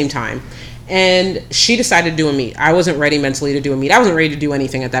about the same time. And she decided to do a meet. I wasn't ready mentally to do a meet. I wasn't ready to do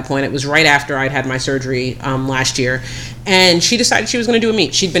anything at that point. It was right after I'd had my surgery last year. And she decided she was going to do a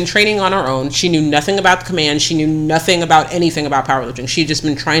meet. She'd been training on her own. She knew nothing about the command. She knew nothing about anything about powerlifting. She'd just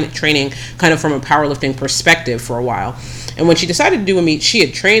been training kind of from a powerlifting perspective for a while. And when she decided to do a meet, she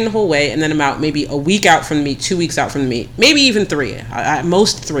had trained the whole way. And then about maybe a week out from the meet, 2 weeks out from the meet, maybe even 3, at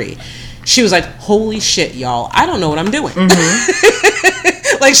most 3, she was like, holy shit, y'all, I don't know what I'm doing.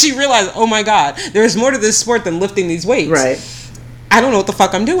 Mm-hmm. Like, she realized, oh my God, there's more to this sport than lifting these weights. Right. I don't know what the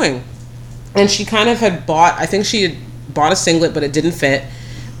fuck I'm doing. And she kind of had I think she had bought a singlet, but it didn't fit.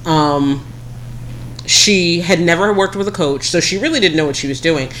 She had never worked with a coach, so she really didn't know what she was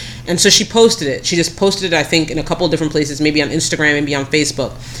doing. And so she posted it. She just posted it, I think, in a couple of different places, maybe on Instagram, maybe on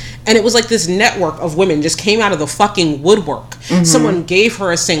Facebook. And it was like this network of women just came out of the fucking woodwork. Mm-hmm. Someone gave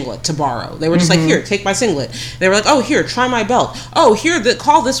her a singlet to borrow. They were just like, here, take my singlet. They were like, oh, here, try my belt. Oh, here,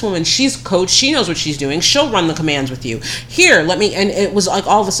 call this woman. She's coach. She knows what she's doing. She'll run the commands with you. Here, and it was like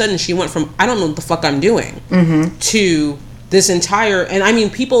all of a sudden she went from, I don't know what the fuck I'm doing, to this entire, and I mean,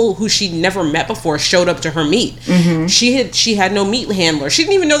 people who she'd never met before showed up to her meet. Mm-hmm. She had no meet handler. She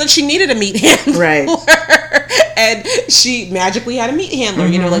didn't even know that she needed a meet handler. Right. And she magically had a meet handler.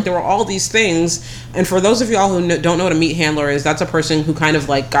 Mm-hmm. Like there were all these things. And for those of y'all who don't know what a meet handler is, that's a person who kind of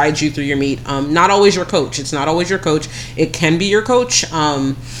like guides you through your meet. Not always your coach. It's not always your coach. It can be your coach.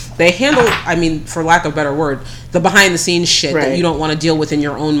 They handle, I mean, for lack of a better word, the behind the scenes shit that you don't want to deal with in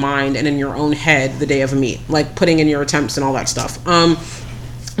your own mind and in your own head the day of a meet, like putting in your attempts and all that stuff.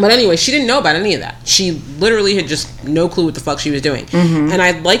 But anyway, she didn't know about any of that. She literally had just no clue what the fuck she was doing. Mm-hmm. And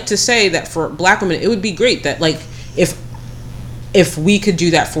I'd like to say that for Black women, it would be great that like if we could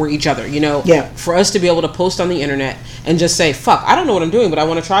do that for each other, for us to be able to post on the internet and just say, fuck, I don't know what I'm doing, but I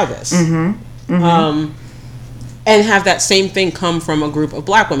want to try this. Mm-hmm. Mm-hmm. And have that same thing come from a group of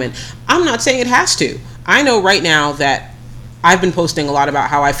Black women. I'm not saying it has to. I know right now that I've been posting a lot about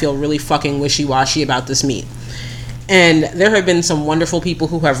how I feel really fucking wishy-washy about this meet. And there have been some wonderful people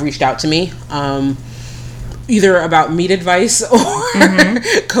who have reached out to me, either about meet advice or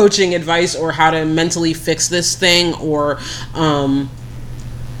coaching advice or how to mentally fix this thing or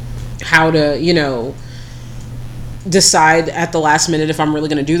how to, decide at the last minute if I'm really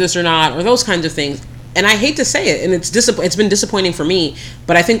going to do this or not, or those kinds of things. And I hate to say it, and it's been disappointing for me,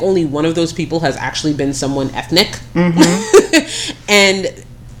 but I think only one of those people has actually been someone ethnic. Mm-hmm. And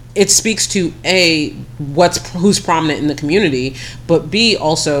it speaks to A, who's prominent in the community, but B,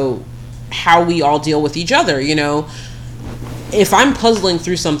 also how we all deal with each other. If I'm puzzling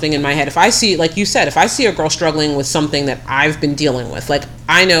through something in my head, if I see, like you said, if I see a girl struggling with something that I've been dealing with, like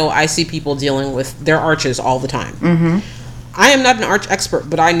I see people dealing with their arches all the time. Mm-hmm. I am not an arch expert,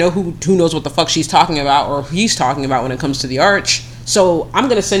 but I know who knows what the fuck she's talking about or he's talking about when it comes to the arch. So I'm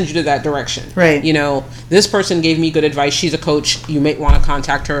going to send you to that direction. Right. This person gave me good advice. She's a coach. You may want to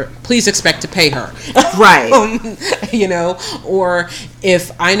contact her. Please expect to pay her. Right. Or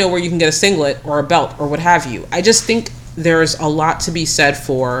if I know where you can get a singlet or a belt or what have you. I just think there's a lot to be said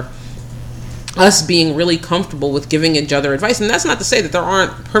for us being really comfortable with giving each other advice. And that's not to say that there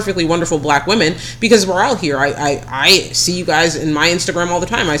aren't perfectly wonderful black women, because we're out here. I see you guys in my Instagram all the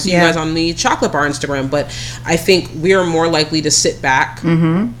time. I see you guys on the Chocolate Bar Instagram. But I think we are more likely to sit back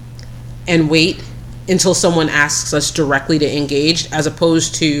and wait until someone asks us directly to engage, as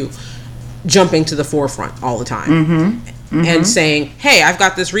opposed to jumping to the forefront all the time and saying, hey, I've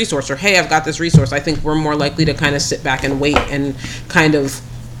got this resource, or hey, I've got this resource. I think we're more likely to kind of sit back and wait and kind of,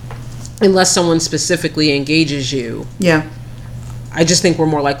 unless someone specifically engages you. Yeah. I just think we're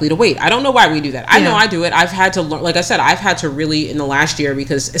more likely to wait. I don't know why we do that. I know I do it. I've had to learn, like I said, I've had to really, in the last year,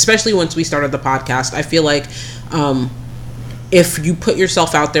 because especially once we started the podcast, I feel like if you put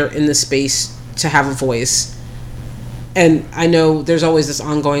yourself out there in the space to have a voice, and I know there's always this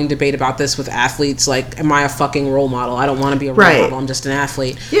ongoing debate about this with athletes, like, am I a fucking role model? I don't want to be a role model. I'm just an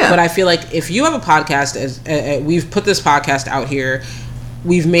athlete. Yeah. But I feel like if you have a podcast, as we've put this podcast out here,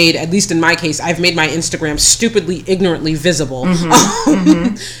 we've made, at least in my case, I've made my Instagram stupidly, ignorantly visible.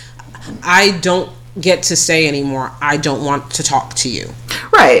 I don't get to say anymore, I don't want to talk to you.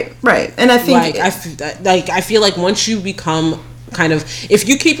 Right. And I think I feel like once you become kind of, if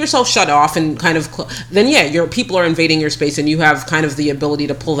you keep yourself shut off and kind of, then your people are invading your space, and you have kind of the ability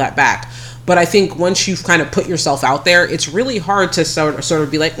to pull that back. But I think once you've kind of put yourself out there, it's really hard to sort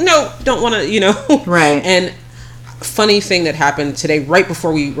of be like, no, don't want to, Right. And funny thing that happened today, right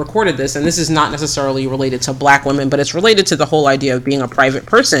before we recorded this, and this is not necessarily related to black women, but it's related to the whole idea of being a private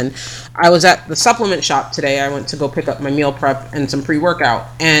person. I was at the supplement shop today. I went to go pick up my meal prep and some pre-workout,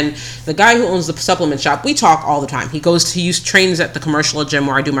 and the guy who owns the supplement shop, we talk all the time. He trains at the commercial gym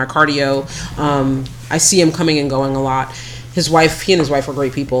where I do my cardio. I see him coming and going a lot. He and his wife are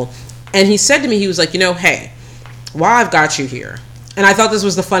great people, and he said to me, he was like, hey, while I've got you here, and I thought this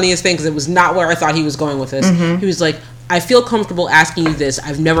was the funniest thing, because it was not where I thought he was going with this. He was like, I feel comfortable asking you this.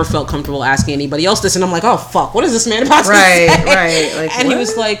 I've never felt comfortable asking anybody else this. And I'm like, oh, fuck, what is this man about to say? Right. Like, and what?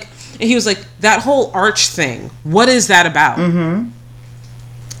 he was like, that whole arch thing, what is that about? And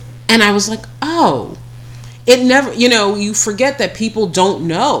I was like, oh, it never, you forget that people don't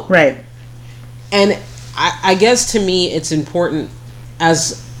know. Right. And I guess to me, it's important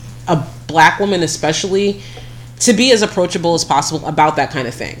as a black woman especially, to be as approachable as possible about that kind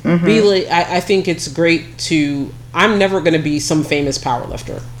of thing. I think it's great to, I'm never going to be some famous power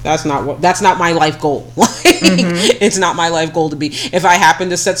lifter. That's not my life goal. It's not my life goal to be. If I happen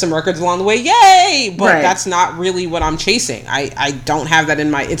to set some records along the way, yay! But that's not really what I'm chasing. I don't have that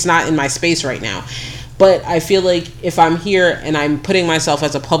it's not in my space right now. But I feel like if I'm here and I'm putting myself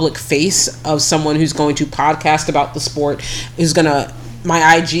as a public face of someone who's going to podcast about the sport,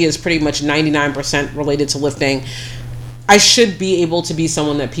 my IG is pretty much 99% related to lifting, I should be able to be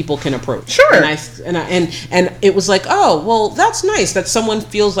someone that people can approach. Sure. And it was like, oh, well, that's nice that someone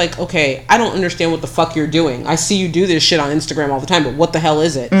feels like, okay, I don't understand what the fuck you're doing. I see you do this shit on Instagram all the time, but what the hell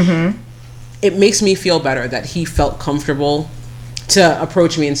is it? It makes me feel better that he felt comfortable to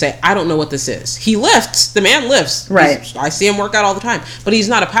approach me and say, I don't know what this is. He lifts. The man lifts. Right. I see him work out all the time, but he's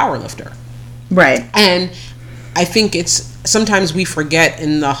not a power lifter. Right. And I think sometimes we forget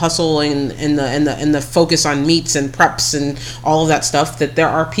in the hustle and the focus on meets and preps and all of that stuff, that there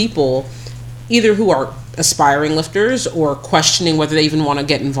are people either who are aspiring lifters or questioning whether they even want to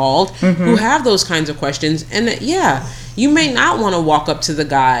get involved, who have those kinds of questions, and that, you may not want to walk up to the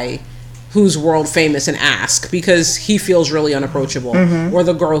guy who's world famous and ask because he feels really unapproachable, or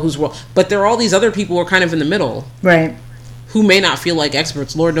the girl but there are all these other people who are kind of in the middle, right, who may not feel like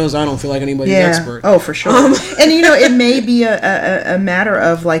experts. Lord knows I don't feel like anybody's expert. Oh, for sure. And it may be a matter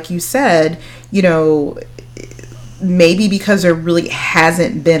of, like you said, maybe because there really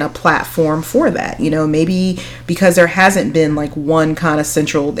hasn't been a platform for that, maybe because there hasn't been like one kind of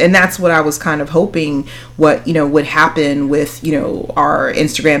central, and that's what I was kind of hoping would happen with, our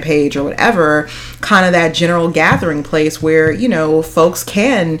Instagram page or whatever, kind of that general gathering place where, folks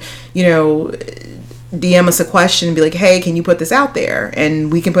can, DM us a question and be like, hey, can you put this out there?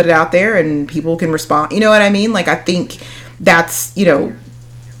 And we can put it out there and people can respond. You know what I mean? Like, I think that's,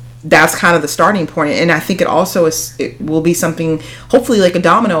 that's kind of the starting point. And I think it will be something, hopefully like a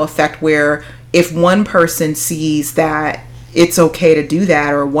domino effect, where if one person sees that it's okay to do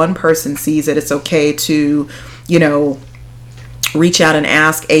that, or one person sees that it's okay to, reach out and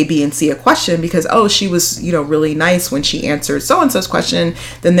ask A, B, and C a question because, oh, she was, really nice when she answered so-and-so's question,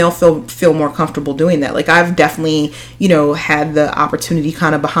 then they'll feel more comfortable doing that. Like, I've definitely, had the opportunity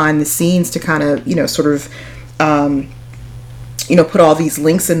kind of behind the scenes to kind of, sort of, put all these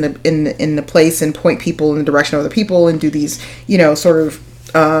links in the place and point people in the direction of other people and do these, sort of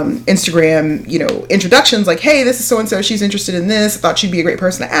Instagram, introductions like, hey, this is so-and-so, she's interested in this, I thought she'd be a great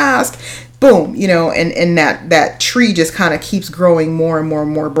person to ask. boom, and that tree just kind of keeps growing more and more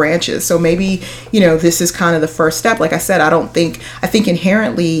and more branches. So maybe, this is kind of the first step. Like I said, I think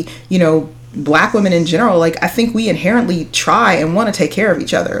inherently, Black women in general, like, I think we inherently try and want to take care of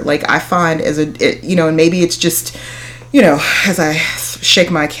each other. Like, I find and maybe it's just, as I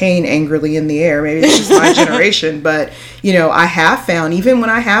shake my cane angrily in the air, maybe it's just my generation, but, I have found, even when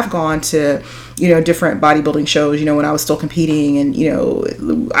I have gone to, different bodybuilding shows, when I was still competing,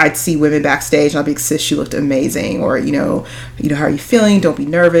 and, I'd see women backstage and I'd be like, sis, you looked amazing, or, how are you feeling? Don't be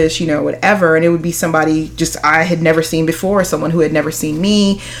nervous, whatever. And it would be somebody just I had never seen before, someone who had never seen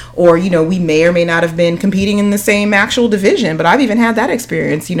me, or, we may or may not have been competing in the same actual division, but I've even had that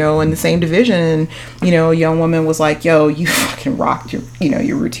experience, in the same division. And, a young woman was like, yo, you fucking rocked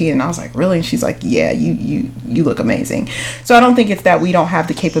your routine. And I was like, really? And she's like, yeah, you look amazing. So I don't think it's that we don't have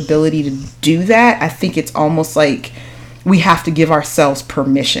the capability to do that. I think it's almost like we have to give ourselves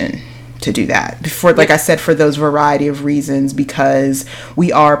permission to do that, like I said, for those variety of reasons, because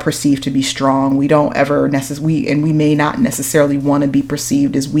we are perceived to be strong. We don't ever we may not necessarily want to be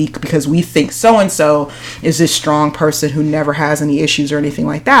perceived as weak, because we think so-and-so is this strong person who never has any issues or anything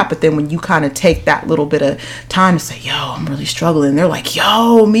like that. But then when you kind of take that little bit of time to say, yo, I'm really struggling, they're like,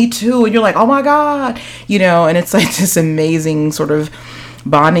 yo, me too. And you're like, oh my God, and it's like this amazing sort of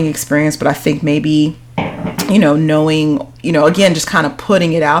bonding experience. But I think maybe, knowing, again, just kind of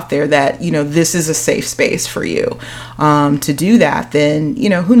putting it out there that, this is a safe space for you to do that, then,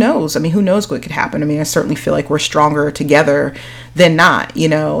 who knows? I mean, who knows what could happen? I mean, I certainly feel like we're stronger together than not,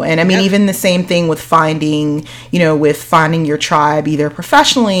 and I mean, even the same thing with finding your tribe, either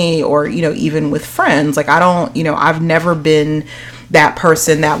professionally or, even with friends. Like, I've never been that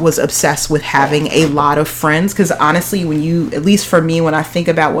person that was obsessed with having a lot of friends, because honestly, at least for me, when I think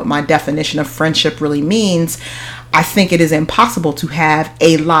about what my definition of friendship really means, I think it is impossible to have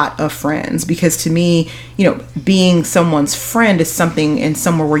a lot of friends, because to me, being someone's friend is something and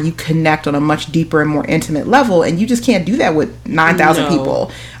somewhere where you connect on a much deeper and more intimate level, and you just can't do that with 9,000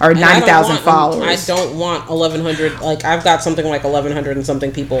 people or 9,000 followers. I don't want 1,100. Like, I've got something like 1,100 and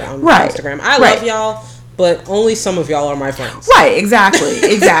something people on Instagram. I love y'all, but only some of y'all are my friends. Right,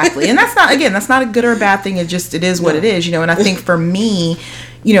 exactly. And that's not a good or a bad thing. It is what it is, and I think for me,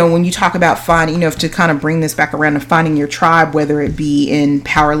 when you talk about finding, to kind of bring this back around to finding your tribe, whether it be in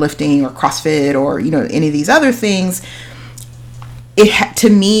powerlifting or CrossFit or, any of these other things, to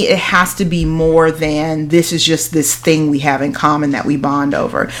me, it has to be more than this is just this thing we have in common that we bond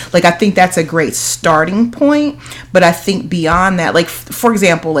over. Like, I think that's a great starting point, but I think beyond that, like, for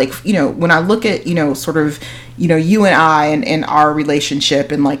example, like, when I look at, sort of, you and I and our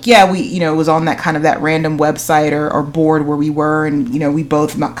relationship, and like, yeah, we, it was on that kind of that random website or board where we were, and, we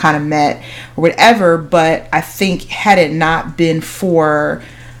both kind of met or whatever. But I think had it not been for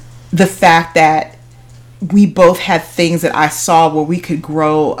the fact that we both had things that I saw where we could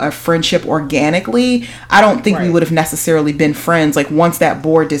grow a friendship organically, I don't think we would have necessarily been friends. Like, once that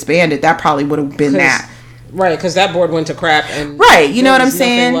board disbanded, that probably would have been that. Right, because that board went to crap, and you know what I'm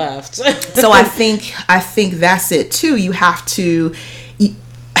saying? Left. So I think that's it too. You have to.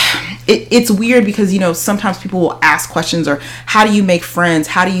 It's weird because, sometimes people will ask questions, or how do you make friends?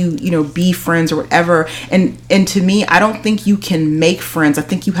 How do you, be friends or whatever? And to me, I don't think you can make friends. I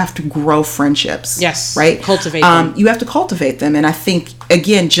think you have to grow friendships. Yes. Right? Cultivate them. You have to cultivate them. And I think,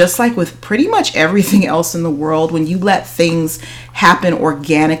 again, just like with pretty much everything else in the world, when you let things happen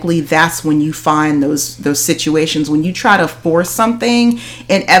organically, that's when you find those situations. When you try to force something,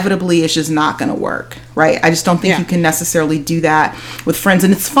 inevitably it's just not going to work. Right? I just don't think you can necessarily do that with friends.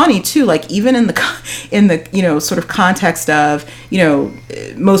 And it's funny too, like, even in the sort of context of,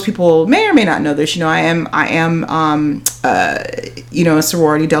 most people may or may not know this, I am a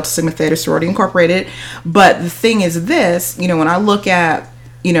sorority, Delta Sigma Theta Sorority Incorporated. But the thing is this, when I look at,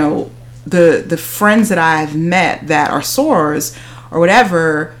 the friends that I've met that are sorors or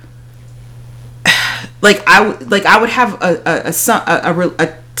whatever, I would have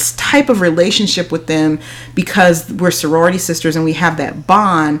a type of relationship with them because we're sorority sisters and we have that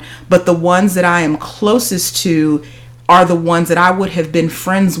bond. But the ones that I am closest to are the ones that I would have been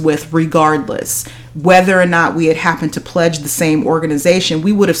friends with regardless. Whether or not we had happened to pledge the same organization,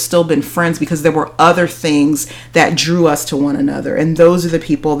 we would have still been friends because there were other things that drew us to one another. And those are the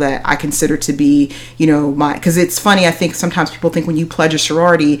people that I consider to be, because it's funny, I think sometimes people think when you pledge a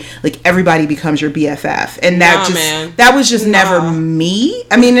sorority, like, everybody becomes your BFF. And that was just never me.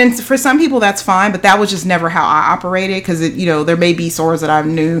 I mean, and for some people that's fine, but that was just never how I operated, because there may be sorors that I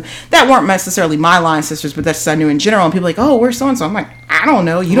knew that weren't necessarily my line sisters, but that's just I knew in general. And people are like, oh, where's so-and-so? I'm like, I don't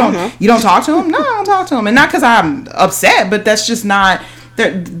know. You don't talk to them? No, I don't talk to them. And not because I'm upset, but that's just not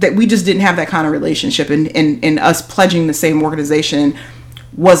that we just didn't have that kind of relationship, and us pledging the same organization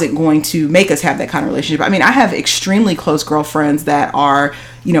wasn't going to make us have that kind of relationship. I mean, I have extremely close girlfriends that are,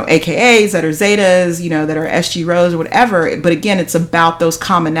 AKAs, that are Zetas, that are SG Rose or whatever. But again, it's about those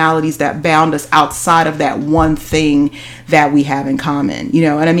commonalities that bound us outside of that one thing that we have in common,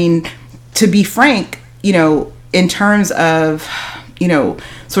 And I mean, to be frank, in terms of,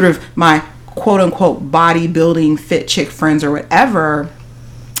 sort of my quote unquote bodybuilding fit chick friends or whatever,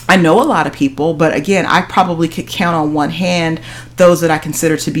 I know a lot of people, but again, I probably could count on one hand those that I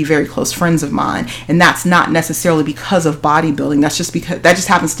consider to be very close friends of mine. And that's not necessarily because of bodybuilding. That's just because that just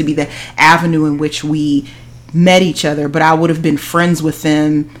happens to be the avenue in which we met each other. But I would have been friends with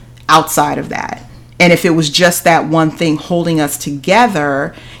them outside of that. And if it was just that one thing holding us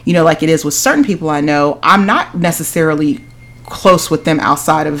together, like it is with certain people I know, I'm not necessarily close with them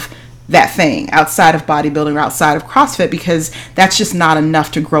outside of that thing, outside of bodybuilding or outside of CrossFit, because that's just not enough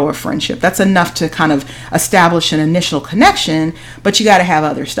to grow a friendship. That's enough to kind of establish an initial connection, but you got to have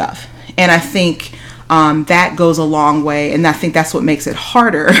other stuff. And I think that goes a long way. And I think that's what makes it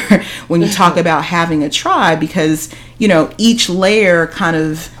harder when you talk about having a tribe, because, each layer kind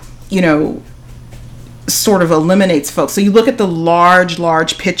of, sort of eliminates folks. So you look at the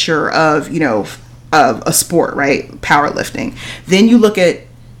large picture of, of a sport, right? Powerlifting. Then you look at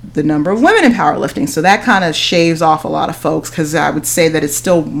the number of women in powerlifting. So that kind of shaves off a lot of folks, because I would say that it's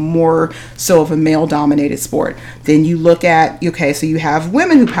still more so of a male dominated sport. Then you look at, okay, so you have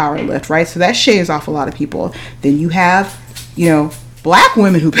women who powerlift, right? So that shaves off a lot of people. Then you have, Black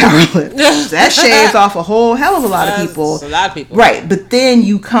women who powerlift. That shaves off a whole hell of a lot of people. That's a lot of people. Right. But then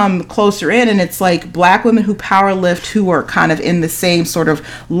you come closer in and it's like Black women who powerlift who are kind of in the same sort of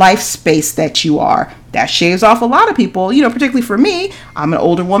life space that you are. That shaves off a lot of people, particularly for me. I'm an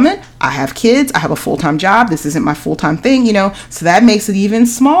older woman. I have kids. I have a full-time job. This isn't my full-time thing, So that makes it even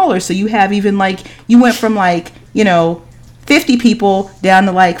smaller. So you have even you went from 50 people down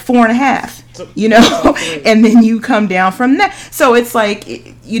to 4.5. And then you come down from that. So it's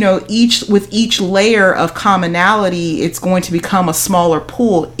each layer of commonality, it's going to become a smaller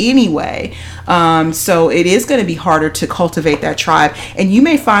pool anyway. So it is going to be harder to cultivate that tribe. And you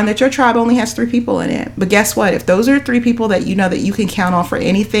may find that your tribe only has 3 people in it. But guess what? If those are 3 people that that you can count on for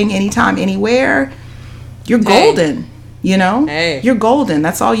anything, anytime, anywhere, you're golden, You're golden.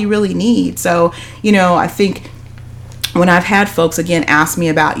 That's all you really need. So, I think when I've had folks again ask me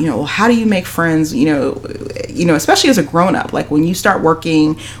about, how do you make friends, especially as a grown up, like when you start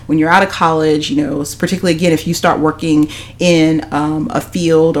working, when you're out of college, particularly again, if you start working in a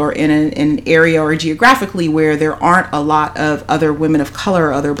field or in an area or geographically where there aren't a lot of other women of color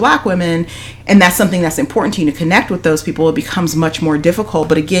or other Black women, and that's something that's important to you to connect with those people, it becomes much more difficult.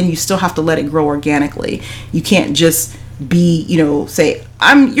 But again, you still have to let it grow organically. You can't just be, say,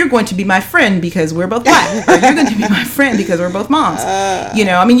 you're going to be my friend because we're both Black, or you're going to be my friend because we're both moms.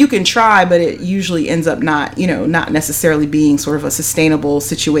 You can try, but it usually ends up not necessarily being sort of a sustainable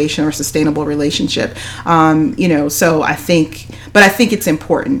situation or sustainable relationship. So I think it's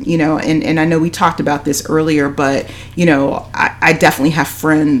important, and I know we talked about this earlier, but, I definitely have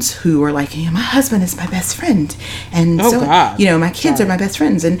friends who are like, my husband is my best friend. And my kids are my best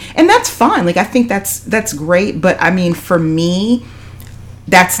friends. And that's fine. I think that's great. But I mean, for me,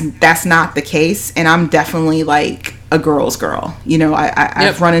 that's not the case. And I'm definitely a girl's girl.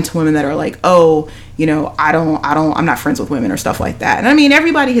 I've run into women that are like, I'm not friends with women or stuff like that. And I mean,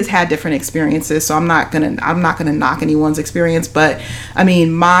 everybody has had different experiences, so I'm not gonna knock anyone's experience. But I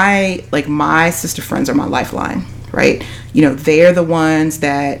mean, my sister friends are my lifeline, right? They're the ones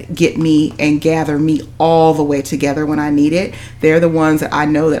that get me and gather me all the way together when I need it. They're the ones that I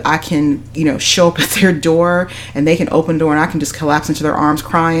know that I can, show up at their door and they can open the door and I can just collapse into their arms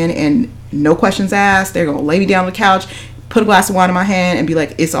crying and no questions asked. They're going to lay me down on the couch, put a glass of wine in my hand and be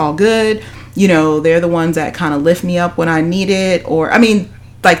like, it's all good. They're the ones that kind of lift me up when I need it. Or, I mean,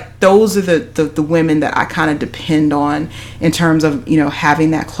 those are the women that I kind of depend on in terms of, having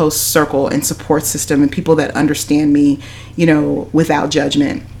that close circle and support system and people that understand me, without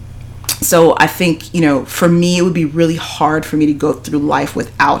judgment. So I think, for me, it would be really hard for me to go through life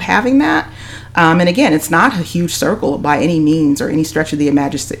without having that. And again, it's not a huge circle by any means or any stretch of the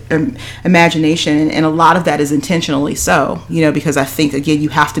imagination. And a lot of that is intentionally so, because I think, again, you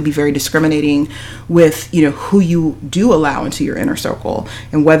have to be very discriminating with, who you do allow into your inner circle.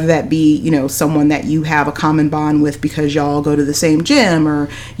 And whether that be, someone that you have a common bond with because y'all go to the same gym or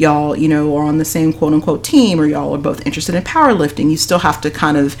y'all, are on the same quote unquote team or y'all are both interested in powerlifting, you still have to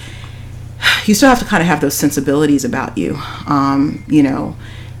kind of have those sensibilities about you,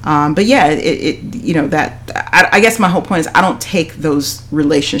 But yeah, I guess my whole point is I don't take those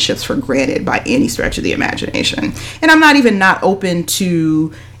relationships for granted by any stretch of the imagination. And I'm not even not open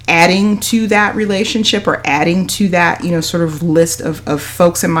to adding to that relationship or adding to that, sort of list of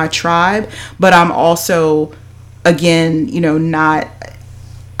folks in my tribe. But I'm also, again,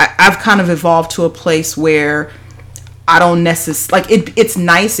 I've kind of evolved to a place where I don't necessarily, like, it's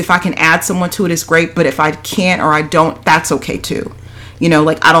nice if I can add someone to it, it's great. But if I can't or I don't, that's okay too. I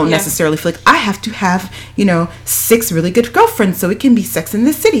don't necessarily feel like I have to have, 6 really good girlfriends so it can be Sex in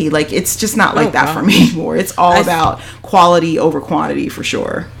the City. Like, it's just not like that for me anymore. It's all about quality over quantity for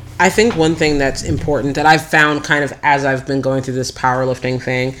sure. I think one thing that's important that I've found kind of as I've been going through this powerlifting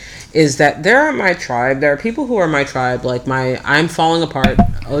thing is that there are my tribe. There are people who are my tribe, like I'm falling apart.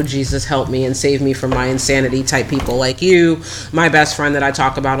 Oh, Jesus, help me and save me from my insanity type people like you, my best friend that I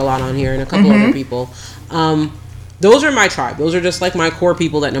talk about a lot on here, and a couple other people. Those are my tribe. Those are just like my core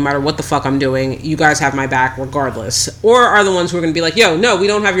people that no matter what the fuck I'm doing, you guys have my back regardless. Or are the ones who are going to be like, yo, no, we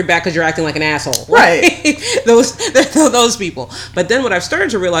don't have your back because you're acting like an asshole. Right. those people. But then what I've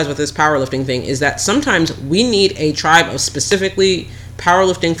started to realize with this powerlifting thing is that sometimes we need a tribe of specifically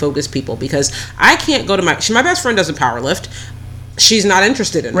powerlifting focused people, because I can't go to my best friend doesn't powerlift. She's not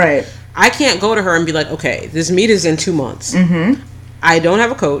interested in it. Right. I can't go to her and be like, okay, this meet is in 2 months. I don't have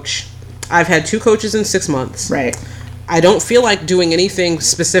a coach. I've had 2 coaches in 6 months. Right. I don't feel like doing anything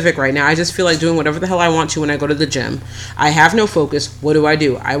specific right now. I just feel like doing whatever the hell I want to when I go to the gym. I have no focus. What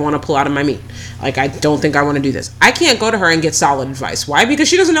do? I want to pull out of my meat. Like, I don't think I want to do this. I can't go to her and get solid advice. Why? Because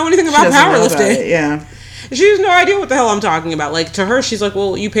she doesn't know anything about powerlifting. Yeah. She has no idea what the hell I'm talking about. Like, to her, she's like,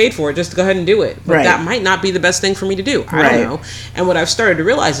 well, you paid for it. Just go ahead and do it. But that might not be the best thing for me to do. I don't know. And what I've started to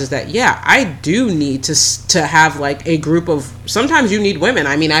realize is that, yeah, I do need to have, like, a group of... Sometimes you need women.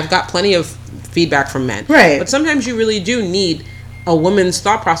 I mean, I've got plenty of feedback from men. Right. But sometimes you really do need a woman's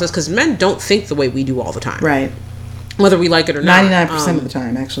thought process, because men don't think the way we do all the time. Right. Whether we like it or not. 99% of the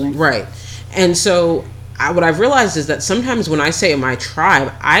time, actually. Right. And so what I've realized is that sometimes when I say my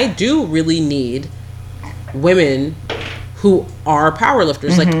tribe, I do really need women who are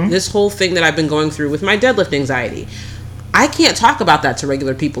powerlifters. Like this whole thing that I've been going through with my deadlift anxiety. I can't talk about that to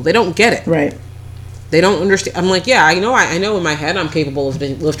regular people. They don't get it. Right. They don't understand. I'm like, yeah, I know in my head I'm capable of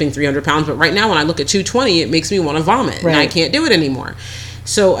lifting 300 pounds, but right now when I look at 220, it makes me want to vomit, and I can't do it anymore.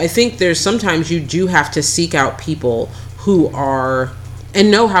 So I think there's sometimes you do have to seek out people who are, and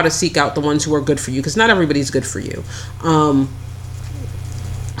know how to seek out the ones who are good for you, because not everybody's good for you,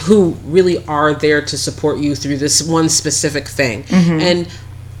 who really are there to support you through this one specific thing. And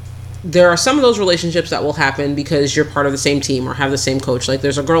there are some of those relationships that will happen because you're part of the same team or have the same coach. Like,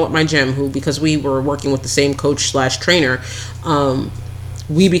 there's a girl at my gym who, because we were working with the same coach / trainer,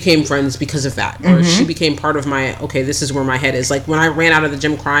 we became friends because of that. Or she became part of my, okay, this is where my head is. Like, when I ran out of the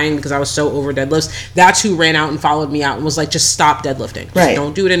gym crying because I was so over deadlifts, that's who ran out and followed me out and was like, just stop deadlifting. Just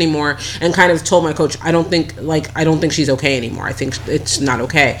don't do it anymore. And kind of told my coach, I don't think she's okay anymore. I think it's not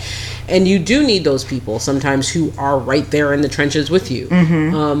okay. And you do need those people sometimes who are right there in the trenches with you.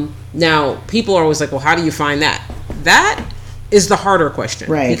 Now, people are always like, well, how do you find that? That is the harder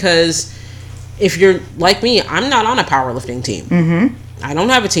question. Right. Because if you're like me, I'm not on a powerlifting team. I don't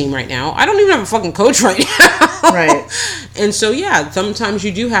have a team right now. I don't even have a fucking coach right now. Right. And so, yeah, sometimes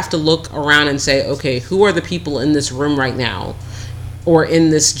you do have to look around and say, okay, who are the people in this room right now, or in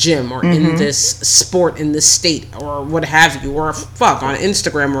this gym, or in this sport, in this state, or what have you, or on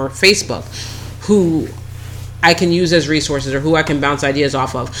Instagram or Facebook, who I can use as resources, or who I can bounce ideas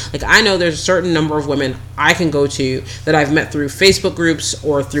off of. Like, I know there's a certain number of women I can go to that I've met through Facebook groups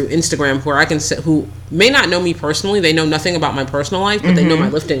or through Instagram, where I can sit, who may not know me personally. They know nothing about my personal life, but they know my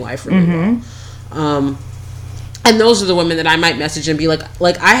lifting life really well. And those are the women that I might message and be like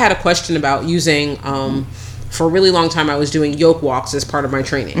I had a question about using, for a really long time I was doing yoke walks as part of my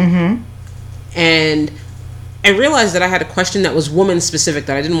training. And I realized that I had a question that was woman specific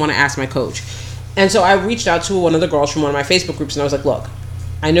that I didn't want to ask my coach. And so I reached out to one of the girls from one of my Facebook groups, and I was like, look,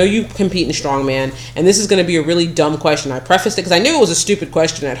 I know you compete in strongman, and this is going to be a really dumb question. I prefaced it because I knew it was a stupid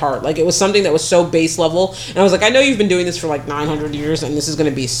question at heart. Like, it was something that was so base level. And I was like, I know you've been doing this for like 900 years, and this is going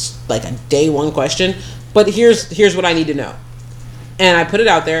to be like a day one question, but here's what I need to know. And I put it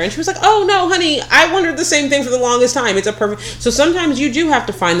out there, and she was like, oh, no, honey, I wondered the same thing for the longest time. It's a perfect... So sometimes you do have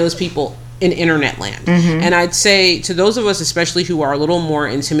to find those people in internet land. And I'd say to those of us, especially who are a little more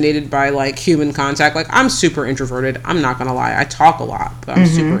intimidated by like human contact, like, I'm super introverted. I'm not gonna lie. I talk a lot, but I'm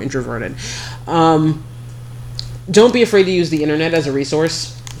super introverted. Don't be afraid to use the internet as a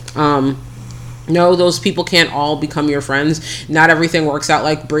resource. No, those people can't all become your friends. Not everything works out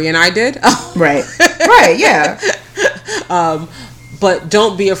like Brie and I did. Right, yeah. But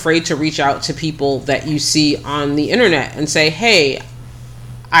don't be afraid to reach out to people that you see on the internet and say, hey,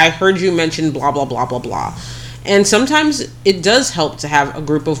 I heard you mention blah, blah, blah, blah, blah. And sometimes it does help to have a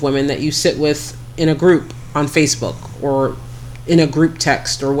group of women that you sit with in a group on Facebook or in a group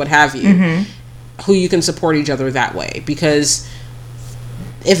text or what have you, who you can support each other that way. Because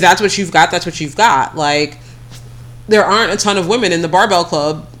if that's what you've got, that's what you've got. Like, there aren't a ton of women in the barbell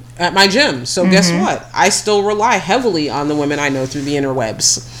club at my gym. So guess what? I still rely heavily on the women I know through the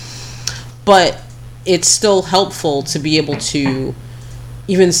interwebs. But it's still helpful to be able to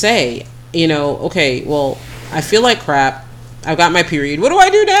even say, you know, okay, well, I feel like crap. I've got my period. What do I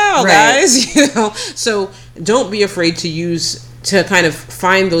do now, guys? You know, so don't be afraid to kind of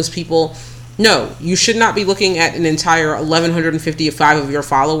find those people. No, you should not be looking at an entire 1,155 of your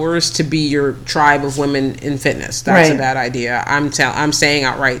followers to be your tribe of women in fitness. That's a bad idea. I'm saying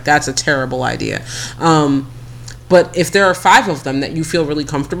outright, that's a terrible idea. But if there are 5 of them that you feel really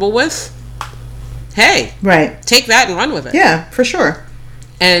comfortable with, hey, take that and run with it. Yeah, for sure.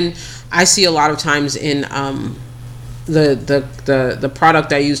 And I see a lot of times in the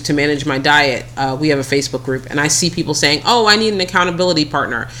product I use to manage my diet, we have a Facebook group, and I see people saying, oh, I need an accountability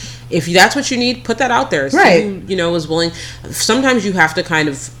partner. If that's what you need, put that out there. So who, you know, is willing. Sometimes you have to kind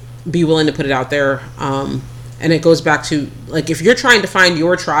of be willing to put it out there. And it goes back to, like, if you're trying to find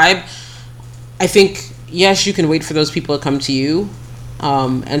your tribe, I think, yes, you can wait for those people to come to you.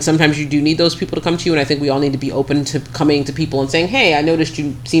 And sometimes you do need those people to come to you. And I think we all need to be open to coming to people and saying, hey, I noticed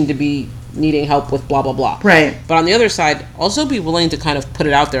you seem to be needing help with blah, blah, blah. Right. But on the other side, also be willing to kind of put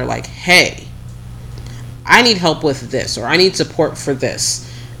it out there like, hey, I need help with this, or I need support for this.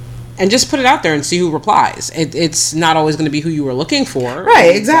 And just put it out there and see who replies. It's not always going to be who you were looking for.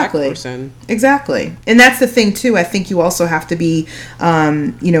 Right, exactly. Exactly. And that's the thing, too. I think you also have to be,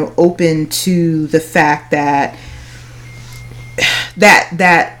 you know, open to the fact that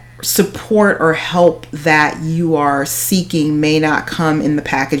support or help that you are seeking may not come in the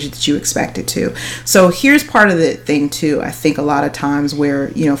package that you expect it to. So here's part of the thing, too. I think a lot of times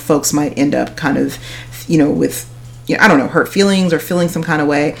where, you know, folks might end up kind of, you know, with, you know, I don't know, hurt feelings or feeling some kind of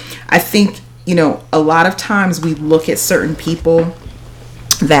way. I think, you know, a lot of times we look at certain people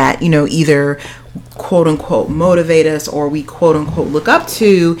that, you know, either quote unquote motivate us or we quote unquote look up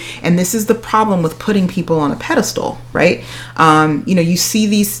to, and this is the problem with putting people on a pedestal, right? You know, you see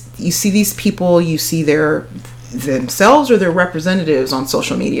these people, you see themselves or their representatives on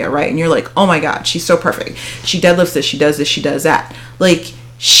social media, right? And you're like, oh my God, she's so perfect. She deadlifts this, she does this, she does that. Like,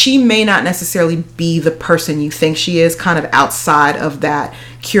 she may not necessarily be the person you think she is, kind of outside of that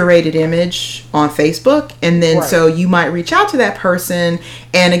curated image on Facebook. And then so you might reach out to that person,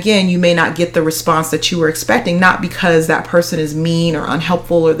 and again, you may not get the response that you were expecting, not because that person is mean or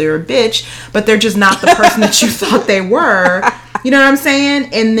unhelpful or they're a bitch, but they're just not the person that you thought they were. You know what I'm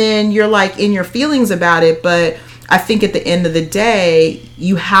saying? And then you're like in your feelings about it. But I think at the end of the day,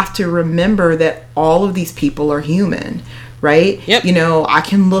 you have to remember that all of these people are human. Right? Yep. You know, I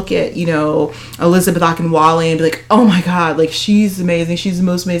can look at, you know, Elizabeth Akinwale and be like, oh my God, like, she's amazing. She's the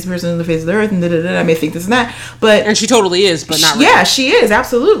most amazing person on the face of the earth. And I may think this and that. And she totally is, but not really. Yeah, she is.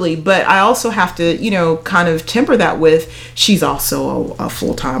 Absolutely. But I also have to, you know, kind of temper that with, she's also a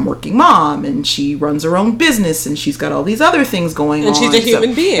full-time working mom, and she runs her own business, and she's got all these other things going on. And she's a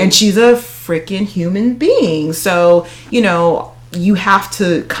human being. And she's a freaking human being. So, you know, you have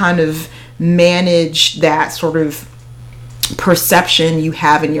to kind of manage that sort of perception you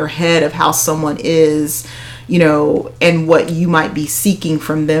have in your head of how someone is, you know, and what you might be seeking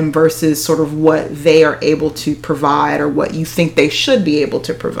from them versus sort of what they are able to provide or what you think they should be able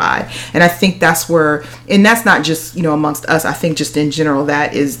to provide. And I think that's where, and that's not just, you know, amongst us, I think just in general,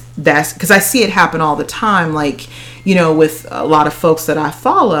 that's because I see it happen all the time, like, you know, with a lot of folks that I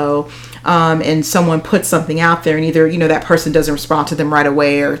follow. And someone puts something out there, and either, you know, that person doesn't respond to them right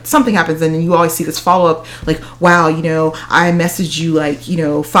away, or something happens, and then you always see this follow-up, like, wow, you know, I messaged you like, you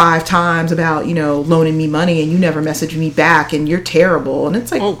know, 5 times about, you know, loaning me money, and you never messaged me back, and you're terrible. And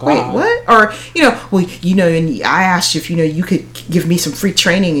it's like, wait, what? Or, you know, well, you know, and I asked you if, you know, you could give me some free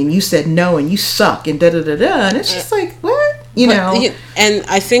training, and you said no, and you suck, and da-da-da-da, and it's just like, what? You know? And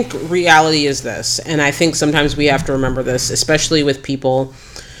I think reality is this, and I think sometimes we have to remember this, especially with people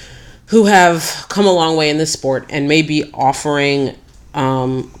who have come a long way in this sport and may be offering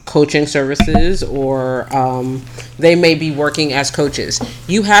coaching services, or they may be working as coaches.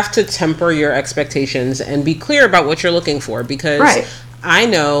 You have to temper your expectations and be clear about what you're looking for, because I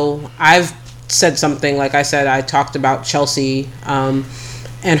know I've said something, like I said, I talked about Chelsea and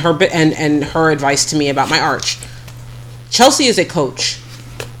her advice to me about my arch. Chelsea is a coach.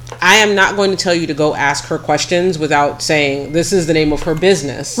 I am not going to tell you to go ask her questions without saying this is the name of her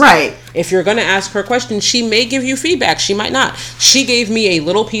business. Right. If you're going to ask her questions, she may give you feedback. She might not. She gave me a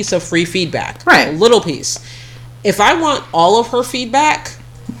little piece of free feedback. Right. A little piece. If I want all of her feedback,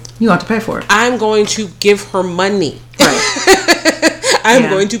 you have to pay for it. I'm going to give her money. Right.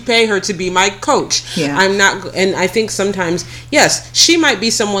 I'm going to pay her to be my coach. Yeah. I'm not, and I think sometimes, yes, she might be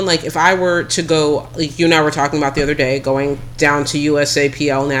someone like if I were to go, like you and I were talking about the other day, going down to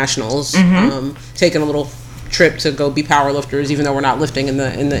USAPL Nationals, taking a little trip to go be powerlifters, even though we're not lifting in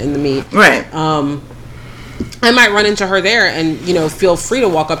the meet. Right. I might run into her there and, feel free to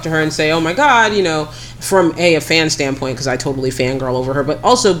walk up to her and say, oh my God, from a fan standpoint, because I totally fangirl over her, but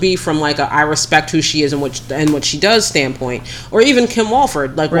also B, from like I respect who she is and what she does standpoint, or even Kim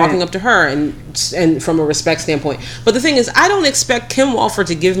Walford, like walking up to her and from a respect standpoint. But the thing is, I don't expect Kim Walford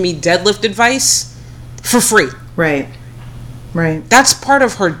to give me deadlift advice for free. Right. Right. That's part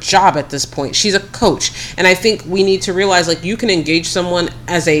of her job at this point. She's a coach. And I think we need to realize, like, you can engage someone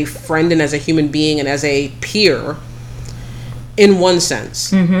as a friend and as a human being and as a peer in one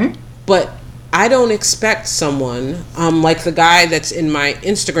sense. Mm-hmm. But I don't expect someone, like the guy that's in my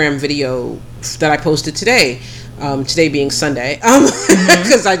Instagram video that I posted today, today being Sunday,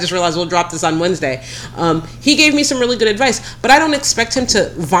 because I just realized we'll drop this on Wednesday. He gave me some really good advice, but I don't expect him to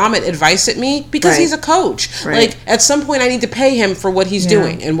vomit advice at me because he's a coach. Right. Like, at some point I need to pay him for what he's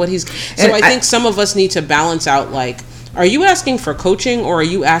doing and what he's... So I think some of us need to balance out, like, are you asking for coaching, or are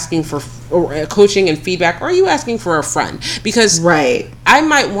you asking for coaching and feedback, or are you asking for a friend? Because I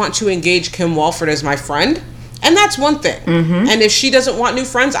might want to engage Kim Walford as my friend, and that's one thing. Mm-hmm. And if she doesn't want new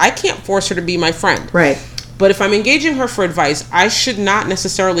friends, I can't force her to be my friend. Right. But if I'm engaging her for advice, I should not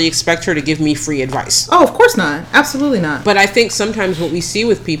necessarily expect her to give me free advice. Oh, of course not. Absolutely not. But I think sometimes what we see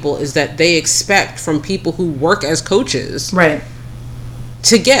with people is that they expect from people who work as coaches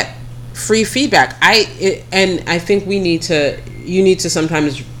to get free feedback. And I think you need to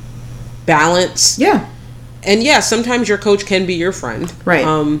sometimes balance. Yeah. And yeah, sometimes your coach can be your friend.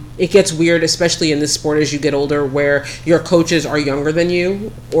 Right. It gets weird, especially in this sport as you get older, where your coaches are younger than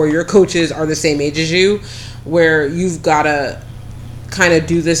you, or your coaches are the same age as you, where you've got to kind of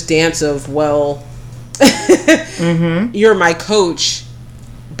do this dance of, well, you're my coach,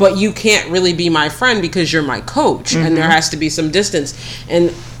 but you can't really be my friend because you're my coach, and there has to be some distance.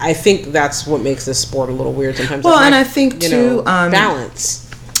 And I think that's what makes this sport a little weird sometimes. Well, and I think too, balance.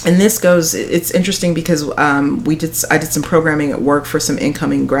 And this goes, it's interesting because I did some programming at work for some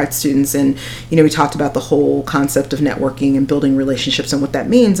incoming grad students, and we talked about the whole concept of networking and building relationships and what that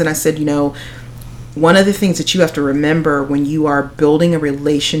means. And I said, one of the things that you have to remember when you are building a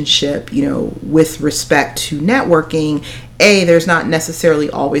relationship, with respect to networking, A, there's not necessarily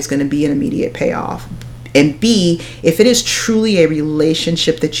always going to be an immediate payoff. And B, if it is truly a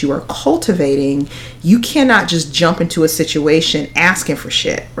relationship that you are cultivating, you cannot just jump into a situation asking for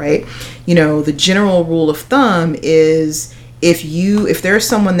shit, right? The general rule of thumb is if there's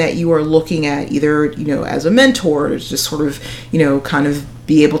someone that you are looking at either, as a mentor, or just sort of, kind of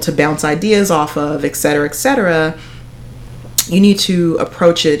be able to bounce ideas off of, et cetera, you need to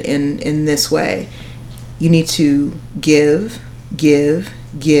approach it in this way. You need to give,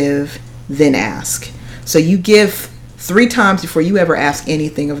 then ask. So you give 3 times before you ever ask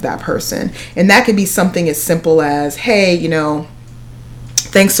anything of that person. And that could be something as simple as, hey,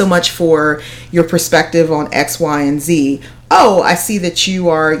 thanks so much for your perspective on X, Y, and Z. Oh, I see that you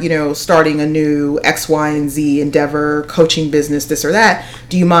are, starting a new X, Y, and Z endeavor, coaching business, this or that.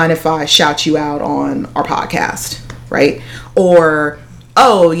 Do you mind if I shout you out on our podcast? Right? Or,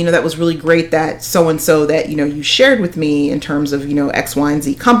 oh, that was really great that so-and-so that, you shared with me in terms of, X, Y, and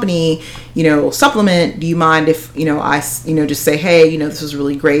Z company, supplement. Do you mind if, I, just say, hey, this was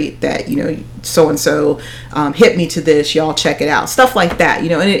really great that, so-and-so hit me to this, y'all check it out. Stuff like that,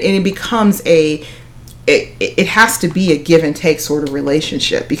 and it becomes it has to be a give and take sort of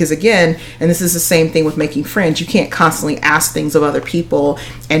relationship, because again, and this is the same thing with making friends, you can't constantly ask things of other people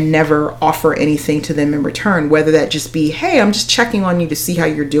and never offer anything to them in return, whether that just be, hey, I'm just checking on you to see how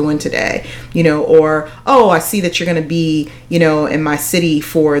you're doing today, or, oh, I see that you're going to be, in my city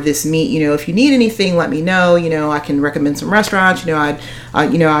for this meet, if you need anything, let me know, I can recommend some restaurants,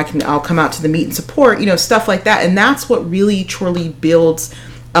 I'll come out to the meet and support, stuff like that. And that's what really truly builds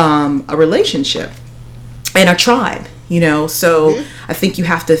a relationship and a tribe, so I think you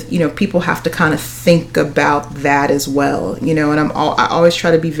have to, people have to kind of think about that as well, and I always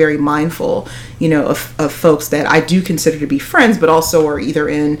try to be very mindful, of folks that I do consider to be friends, but also are either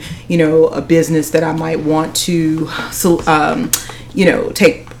in, a business that I might want to,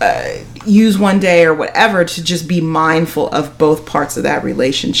 take, use one day or whatever to just be mindful of both parts of that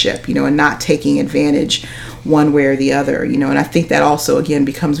relationship, and not taking advantage one way or the other, and I think that also, again,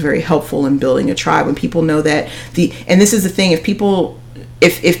 becomes very helpful in building a tribe when people know that and this is the thing, if people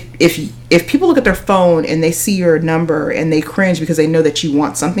look at their phone and they see your number and they cringe because they know that you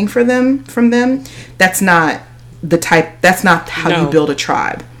want something from them, that's not how you build a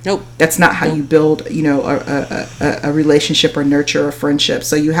tribe. Nope. That's not how you build, a relationship or nurture a friendship.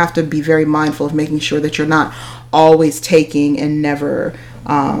 So you have to be very mindful of making sure that you're not always taking and never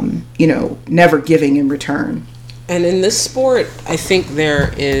giving in return. And in this sport, I think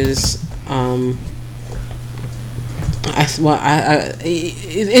there is,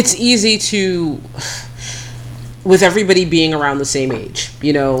 it's easy to, with everybody being around the same age,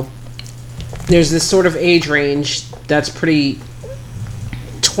 there's this sort of age range that's pretty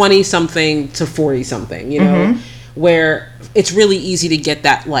 20-something to 40-something, where it's really easy to get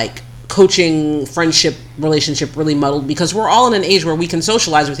that, like, coaching, friendship, relationship really muddled, because we're all in an age where we can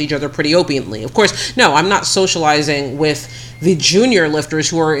socialize with each other pretty openly. Of course, no, I'm not socializing with the junior lifters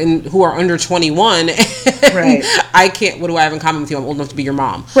who are under 21. Right. I can't, what do I have in common with you? I'm old enough to be your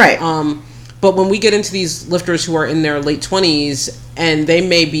mom. Right. But when we get into these lifters who are in their late 20s, and they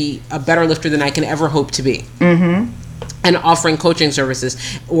may be a better lifter than I can ever hope to be, mm-hmm. and offering coaching services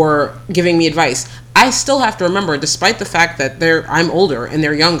or giving me advice, I still have to remember, despite the fact that I'm older and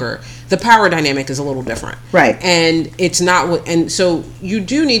they're younger, the power dynamic is a little different. Right. And it's not, and so you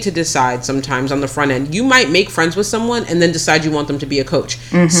do need to decide sometimes on the front end. You might make friends with someone and then decide you want them to be a coach.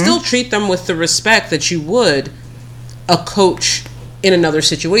 Mm-hmm. Still treat them with the respect that you would a coach in another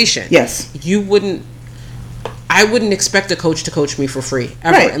situation. Yes. I wouldn't expect a coach to coach me for free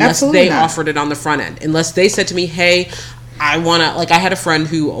ever, right, unless they offered it on the front end. Unless they said to me, hey, I had a friend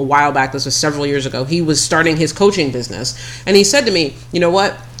who a while back, this was several years ago, he was starting his coaching business, and he said to me, you know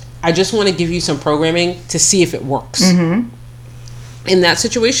what, I just want to give you some programming to see if it works. Mm-hmm. In that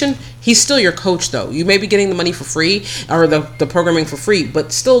situation, he's still your coach, though. You may be getting the money for free, or the programming for free,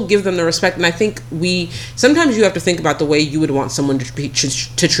 but still give them the respect. And I think sometimes you have to think about the way you would want someone to treat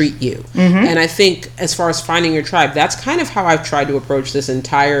you. Mm-hmm. And I think as far as finding your tribe, that's kind of how I've tried to approach this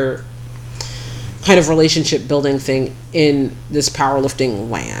entire kind of relationship building thing in this powerlifting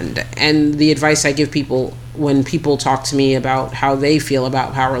land. And the advice I give people when people talk to me about how they feel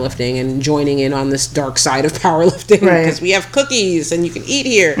about powerlifting and joining in on this dark side of powerlifting, because we have cookies and you can eat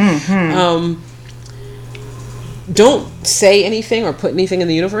here. Mm-hmm. Don't say anything or put anything in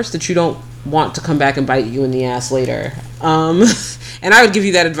the universe that you don't want to come back and bite you in the ass later. And I would give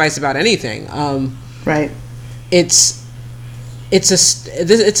you that advice about anything. Right. It's a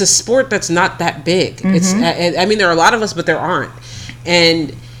sport that's not that big. Mm-hmm. I mean, there are a lot of us, but there aren't.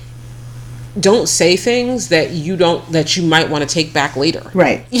 And don't say things that you might want to take back later.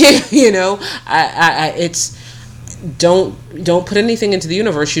 Right. Don't put anything into the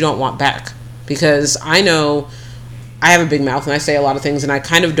universe you don't want back, because I know I have a big mouth and I say a lot of things and I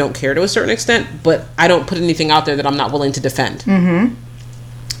kind of don't care to a certain extent, but I don't put anything out there that I'm not willing to defend. Mm-hmm.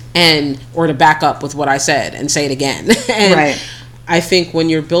 Or to back up with what I said and say it again. And right. I think when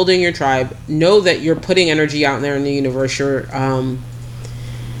you're building your tribe, know that you're putting energy out there in the universe. You're,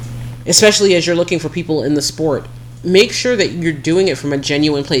 especially as you're looking for people in the sport, make sure that you're doing it from a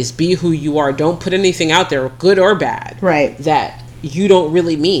genuine place. Be who you are. Don't put anything out there, good or bad, right, that you don't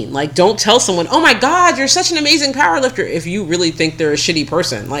really mean. Like, don't tell someone, oh my God, you're such an amazing powerlifter, if you really think they're a shitty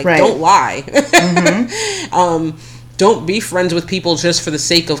person. Like, right. Don't lie. Mm-hmm. Don't be friends with people just for the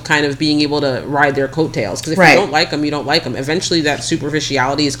sake of kind of being able to ride their coattails. Because if you don't like them, you don't like them. Eventually, that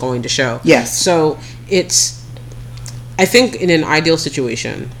superficiality is going to show. Yes. So, I think in an ideal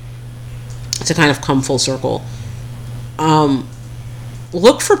situation, to kind of come full circle,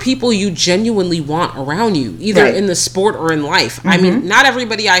 look for people you genuinely want around you, either in the sport or in life. Mm-hmm. I mean, not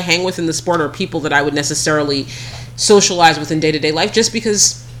everybody I hang with in the sport are people that I would necessarily socialize with in day-to-day life, just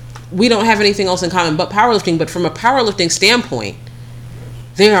because we don't have anything else in common but powerlifting. But from a powerlifting standpoint,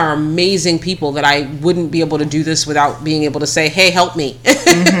 they are amazing people that I wouldn't be able to do this without being able to say, hey, help me.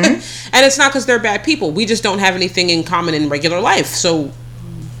 Mm-hmm. And it's not because they're bad people. We just don't have anything in common in regular life. So,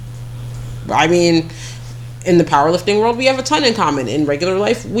 I mean, in the powerlifting world, we have a ton in common. In regular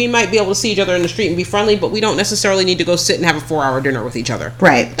life, we might be able to see each other in the street and be friendly, but we don't necessarily need to go sit and have a 4-hour dinner with each other.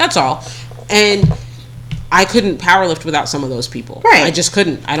 Right. That's all. And I couldn't powerlift without some of those people. Right. I just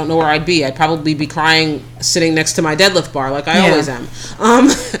couldn't. I don't know where I'd be. I'd probably be crying sitting next to my deadlift bar like I always am.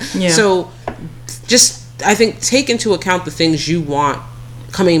 So just, I think, take into account the things you want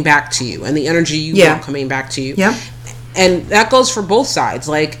coming back to you and the energy you want coming back to you. Yeah. And that goes for both sides.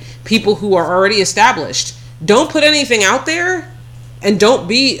 Like, people who are already established, don't put anything out there And don't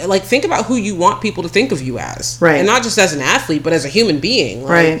be like, think about who you want people to think of you as, right? And not just as an athlete, but as a human being,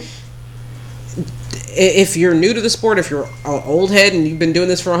 like, right? If you're new to the sport, if you're an old head and you've been doing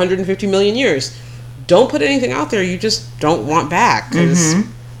this for 150 million years, don't put anything out there you just don't want back, because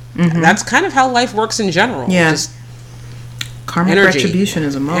that's kind of how life works in general. Yeah. Just karmic retribution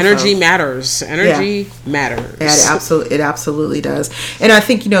is a mofo. Energy matters. Energy matters. Yeah, it absolutely does. And I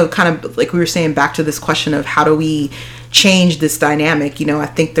think, kind of like we were saying, back to this question of how do we change this dynamic, I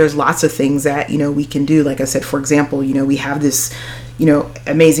think there's lots of things that, we can do. Like I said, for example, we have this,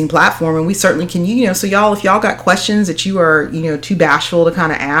 amazing platform, and we certainly can, so y'all, if y'all got questions that you are, too bashful to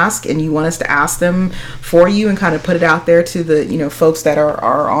kind of ask, and you want us to ask them for you and kind of put it out there to the, folks that are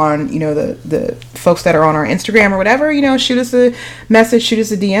on, the folks that are on our Instagram or whatever, shoot us a message, shoot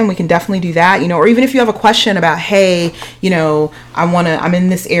us a DM. We can definitely do that, or even if you have a question about, hey, I'm in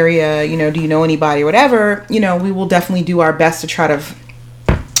this area, do you know anybody or whatever, we will definitely do our best to try to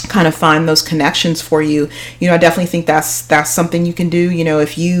kind of find those connections for you. I definitely think that's something you can do.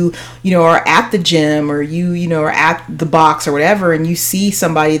 If you are at the gym, or you are at the box or whatever, and you see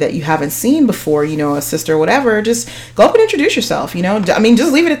somebody that you haven't seen before, a sister or whatever, just go up and introduce yourself.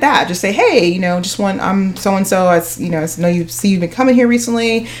 Just leave it at that. Just say, hey, I'm so and so. I know you've been coming here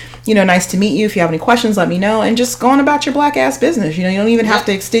recently. Nice to meet you. If you have any questions, let me know, and just go on about your black ass business. You don't even have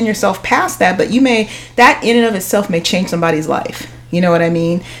to extend yourself past that, but that in and of itself may change somebody's life. You know what I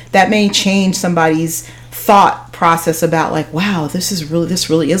mean? That may change somebody's thought process about, like, wow, this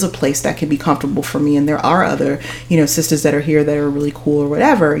really is a place that can be comfortable for me, and there are other, sisters that are here that are really cool or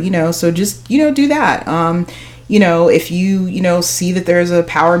whatever, so just, do that. If you, see that there's a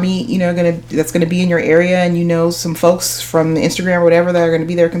power meet, that's going to be in your area, and some folks from Instagram or whatever that are going to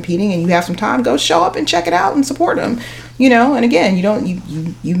be there competing, and you have some time, go show up and check it out and support them, and again,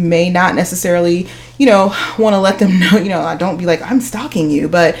 you may not necessarily, want to let them know, I don't be like, I'm stalking you,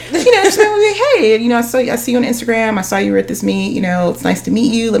 but, just like, hey, I see you on Instagram. I saw you were at this meet, it's nice to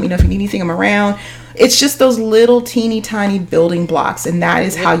meet you. Let me know if you need anything. I'm around. It's just those little teeny tiny building blocks, and that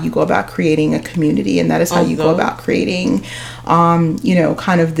is how you go about creating a community, and that is how you go about creating,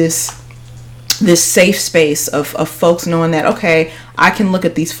 kind of this safe space of folks knowing that, okay, I can look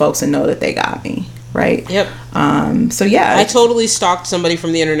at these folks and know that they got me. Right. Yep. So yeah, I totally stalked somebody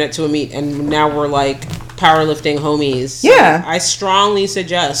from the internet to a meet, and now we're like powerlifting homies. So yeah. I strongly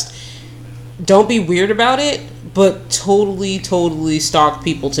suggest, don't be weird about it, but totally stalk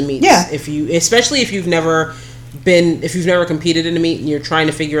people to meets. Yeah. Especially if you've never competed in a meet and you're trying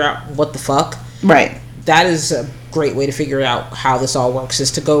to figure out what the fuck. Right. That is a great way to figure out how this all works,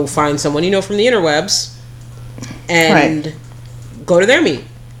 is to go find someone from the interwebs and go to their meet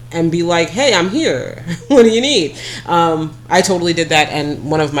and be like, hey, I'm here. What do you need? I totally did that, and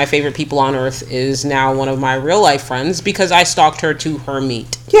one of my favorite people on earth is now one of my real life friends, because I stalked her to her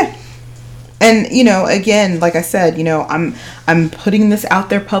meet. Yeah. And, again, like I said, I'm putting this out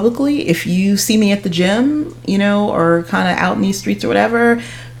there publicly. If you see me at the gym, or kind of out in these streets or whatever,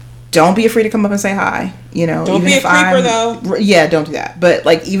 don't be afraid to come up and say hi. Don't be a creeper, though. Yeah, don't do that. But,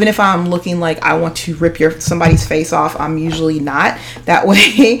 like, even if I'm looking like I want to rip somebody's face off, I'm usually not that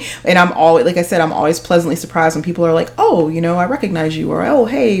way. And I'm always, like I said, I'm always pleasantly surprised when people are like, oh, I recognize you, or, oh,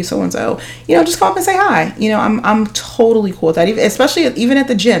 hey, so and so. Just come up and say hi. I'm totally cool with that. Especially even at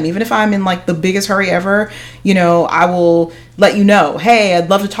the gym, even if I'm in like the biggest hurry ever, I will let you know, hey, I'd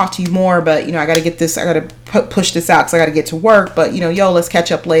love to talk to you more, but I got to push this out because I got to get to work. But let's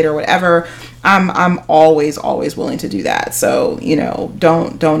catch up later, whatever. I'm always willing to do that. So,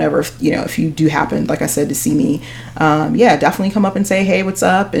 don't ever, if you do happen, like I said, to see me, definitely come up and say, hey, what's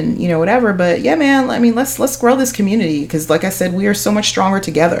up? And, whatever. But yeah, man, I mean, let's grow this community, because like I said, we are so much stronger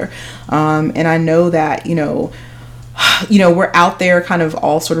together. And I know that, we're out there kind of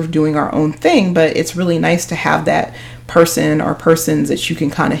all sort of doing our own thing, but it's really nice to have that person or persons that you can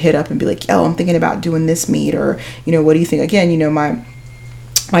kind of hit up and be like, yo, I'm thinking about doing this meet, or, what do you think? Again,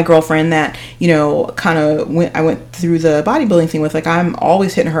 my girlfriend that, kind of I went through the bodybuilding thing with, like, I'm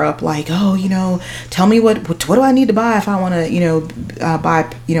always hitting her up like, oh, tell me what do I need to buy if I want to, buy,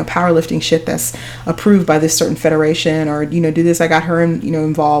 powerlifting shit that's approved by this certain federation, or, do this. I got her,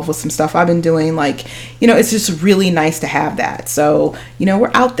 involved with some stuff I've been doing. Like, it's just really nice to have that. So,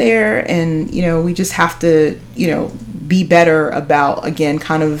 we're out there, and, we just have to, be better about, again,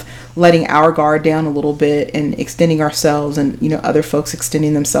 kind of letting our guard down a little bit and extending ourselves, and other folks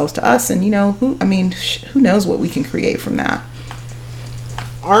extending themselves to us, and who knows what we can create from that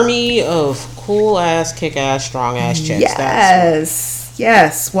army of cool ass, kick ass, strong ass chicks.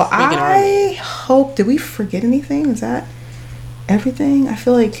 Yes. Well, I hope, did we forget anything? Is that everything? I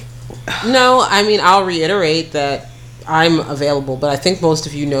feel like no. I mean, I'll reiterate that I'm available, but I think most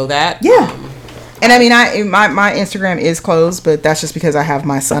of you know that. Yeah. And I mean, my Instagram is closed, but that's just because I have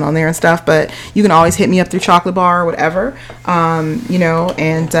my son on there and stuff. But you can always hit me up through Chocolate Bar or whatever, you know.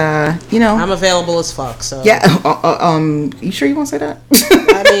 And you know, I'm available as fuck. So yeah. You sure you won't say that?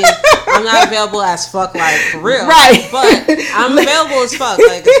 I mean, I'm not available as fuck, like for real, right? But I'm available as fuck,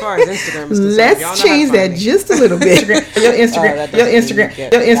 like as far as Instagram is concerned. Let's change that just a little bit. Your Instagram,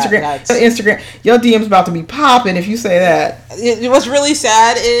 your DM's about to be popping if you say that. What's really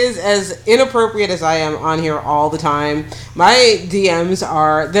sad is, as inappropriate as I am on here all the time, my DMs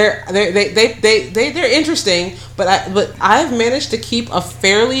are they're interesting, but I've managed to keep a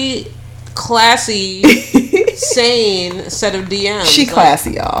fairly classy, sane set of DMs. She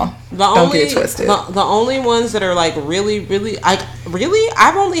classy, y'all. Don't get it twisted. The only ones that are like really,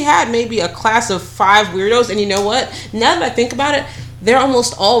 I've only had maybe a class of 5 weirdos, and you know what? Now that I think about it, they're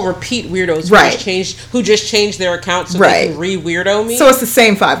almost all repeat weirdos who just changed their account so they can re-weirdo me. So it's the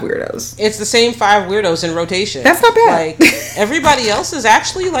same 5 weirdos. It's the same 5 weirdos in rotation. That's not bad. Like, everybody else is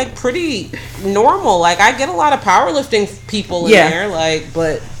actually like pretty normal. Like, I get a lot of powerlifting people in there, like,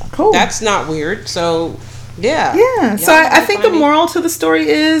 but that's not weird. So yeah. So I think the moral to the story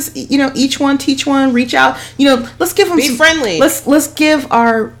is, you know, each one teach one, reach out, you know, let's give them friendly. Let's give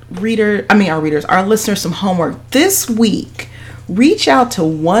our listeners some homework this week. Reach out to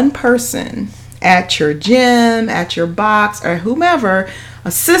one person at your gym, at your box, or whomever,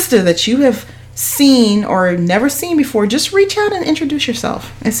 a sister that you have seen or never seen before. Just reach out and introduce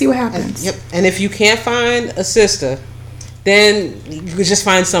yourself and see what happens. And if you can't find a sister, then you could just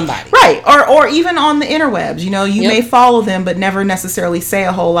find somebody. Right. Or even on the interwebs, you know, you may follow them but never necessarily say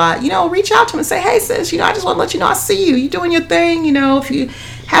a whole lot. You know, reach out to them and say, hey, sis, you know, I just want to let you know I see you. You doing your thing. You know, if you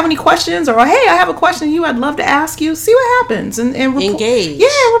have any questions, or hey, I have a question I'd love to ask you. See what happens and engage.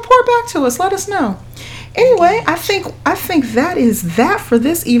 Yeah, report back to us. Let us know. Anyway, I think that is that for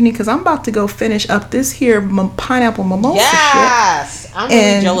this evening, because I'm about to go finish up this here pineapple mimosa shit. I'm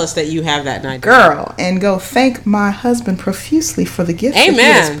really jealous that you have that night, girl, and go thank my husband profusely for the gift that he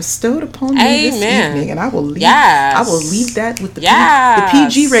has bestowed upon me this evening, and I will leave. I will leave that with the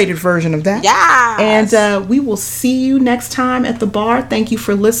PG rated version of that. And we will see you next time at the bar. Thank you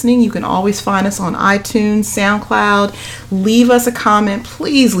for listening. You can always find us on iTunes, SoundCloud. Leave us a comment.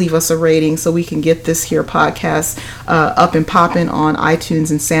 Please leave us a rating so we can get this here podcast up and popping on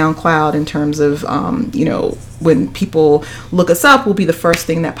iTunes and SoundCloud. In terms of you know, when people look us up, will be the first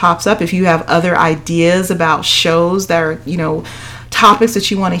thing that pops up. If you have other ideas about shows that are, you know, topics that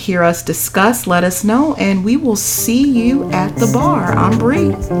you want to hear us discuss, let us know, and we will see you at the bar. I'm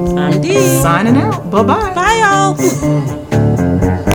Bree. I'm Dee. Signing out. Bye-bye. Bye, y'all.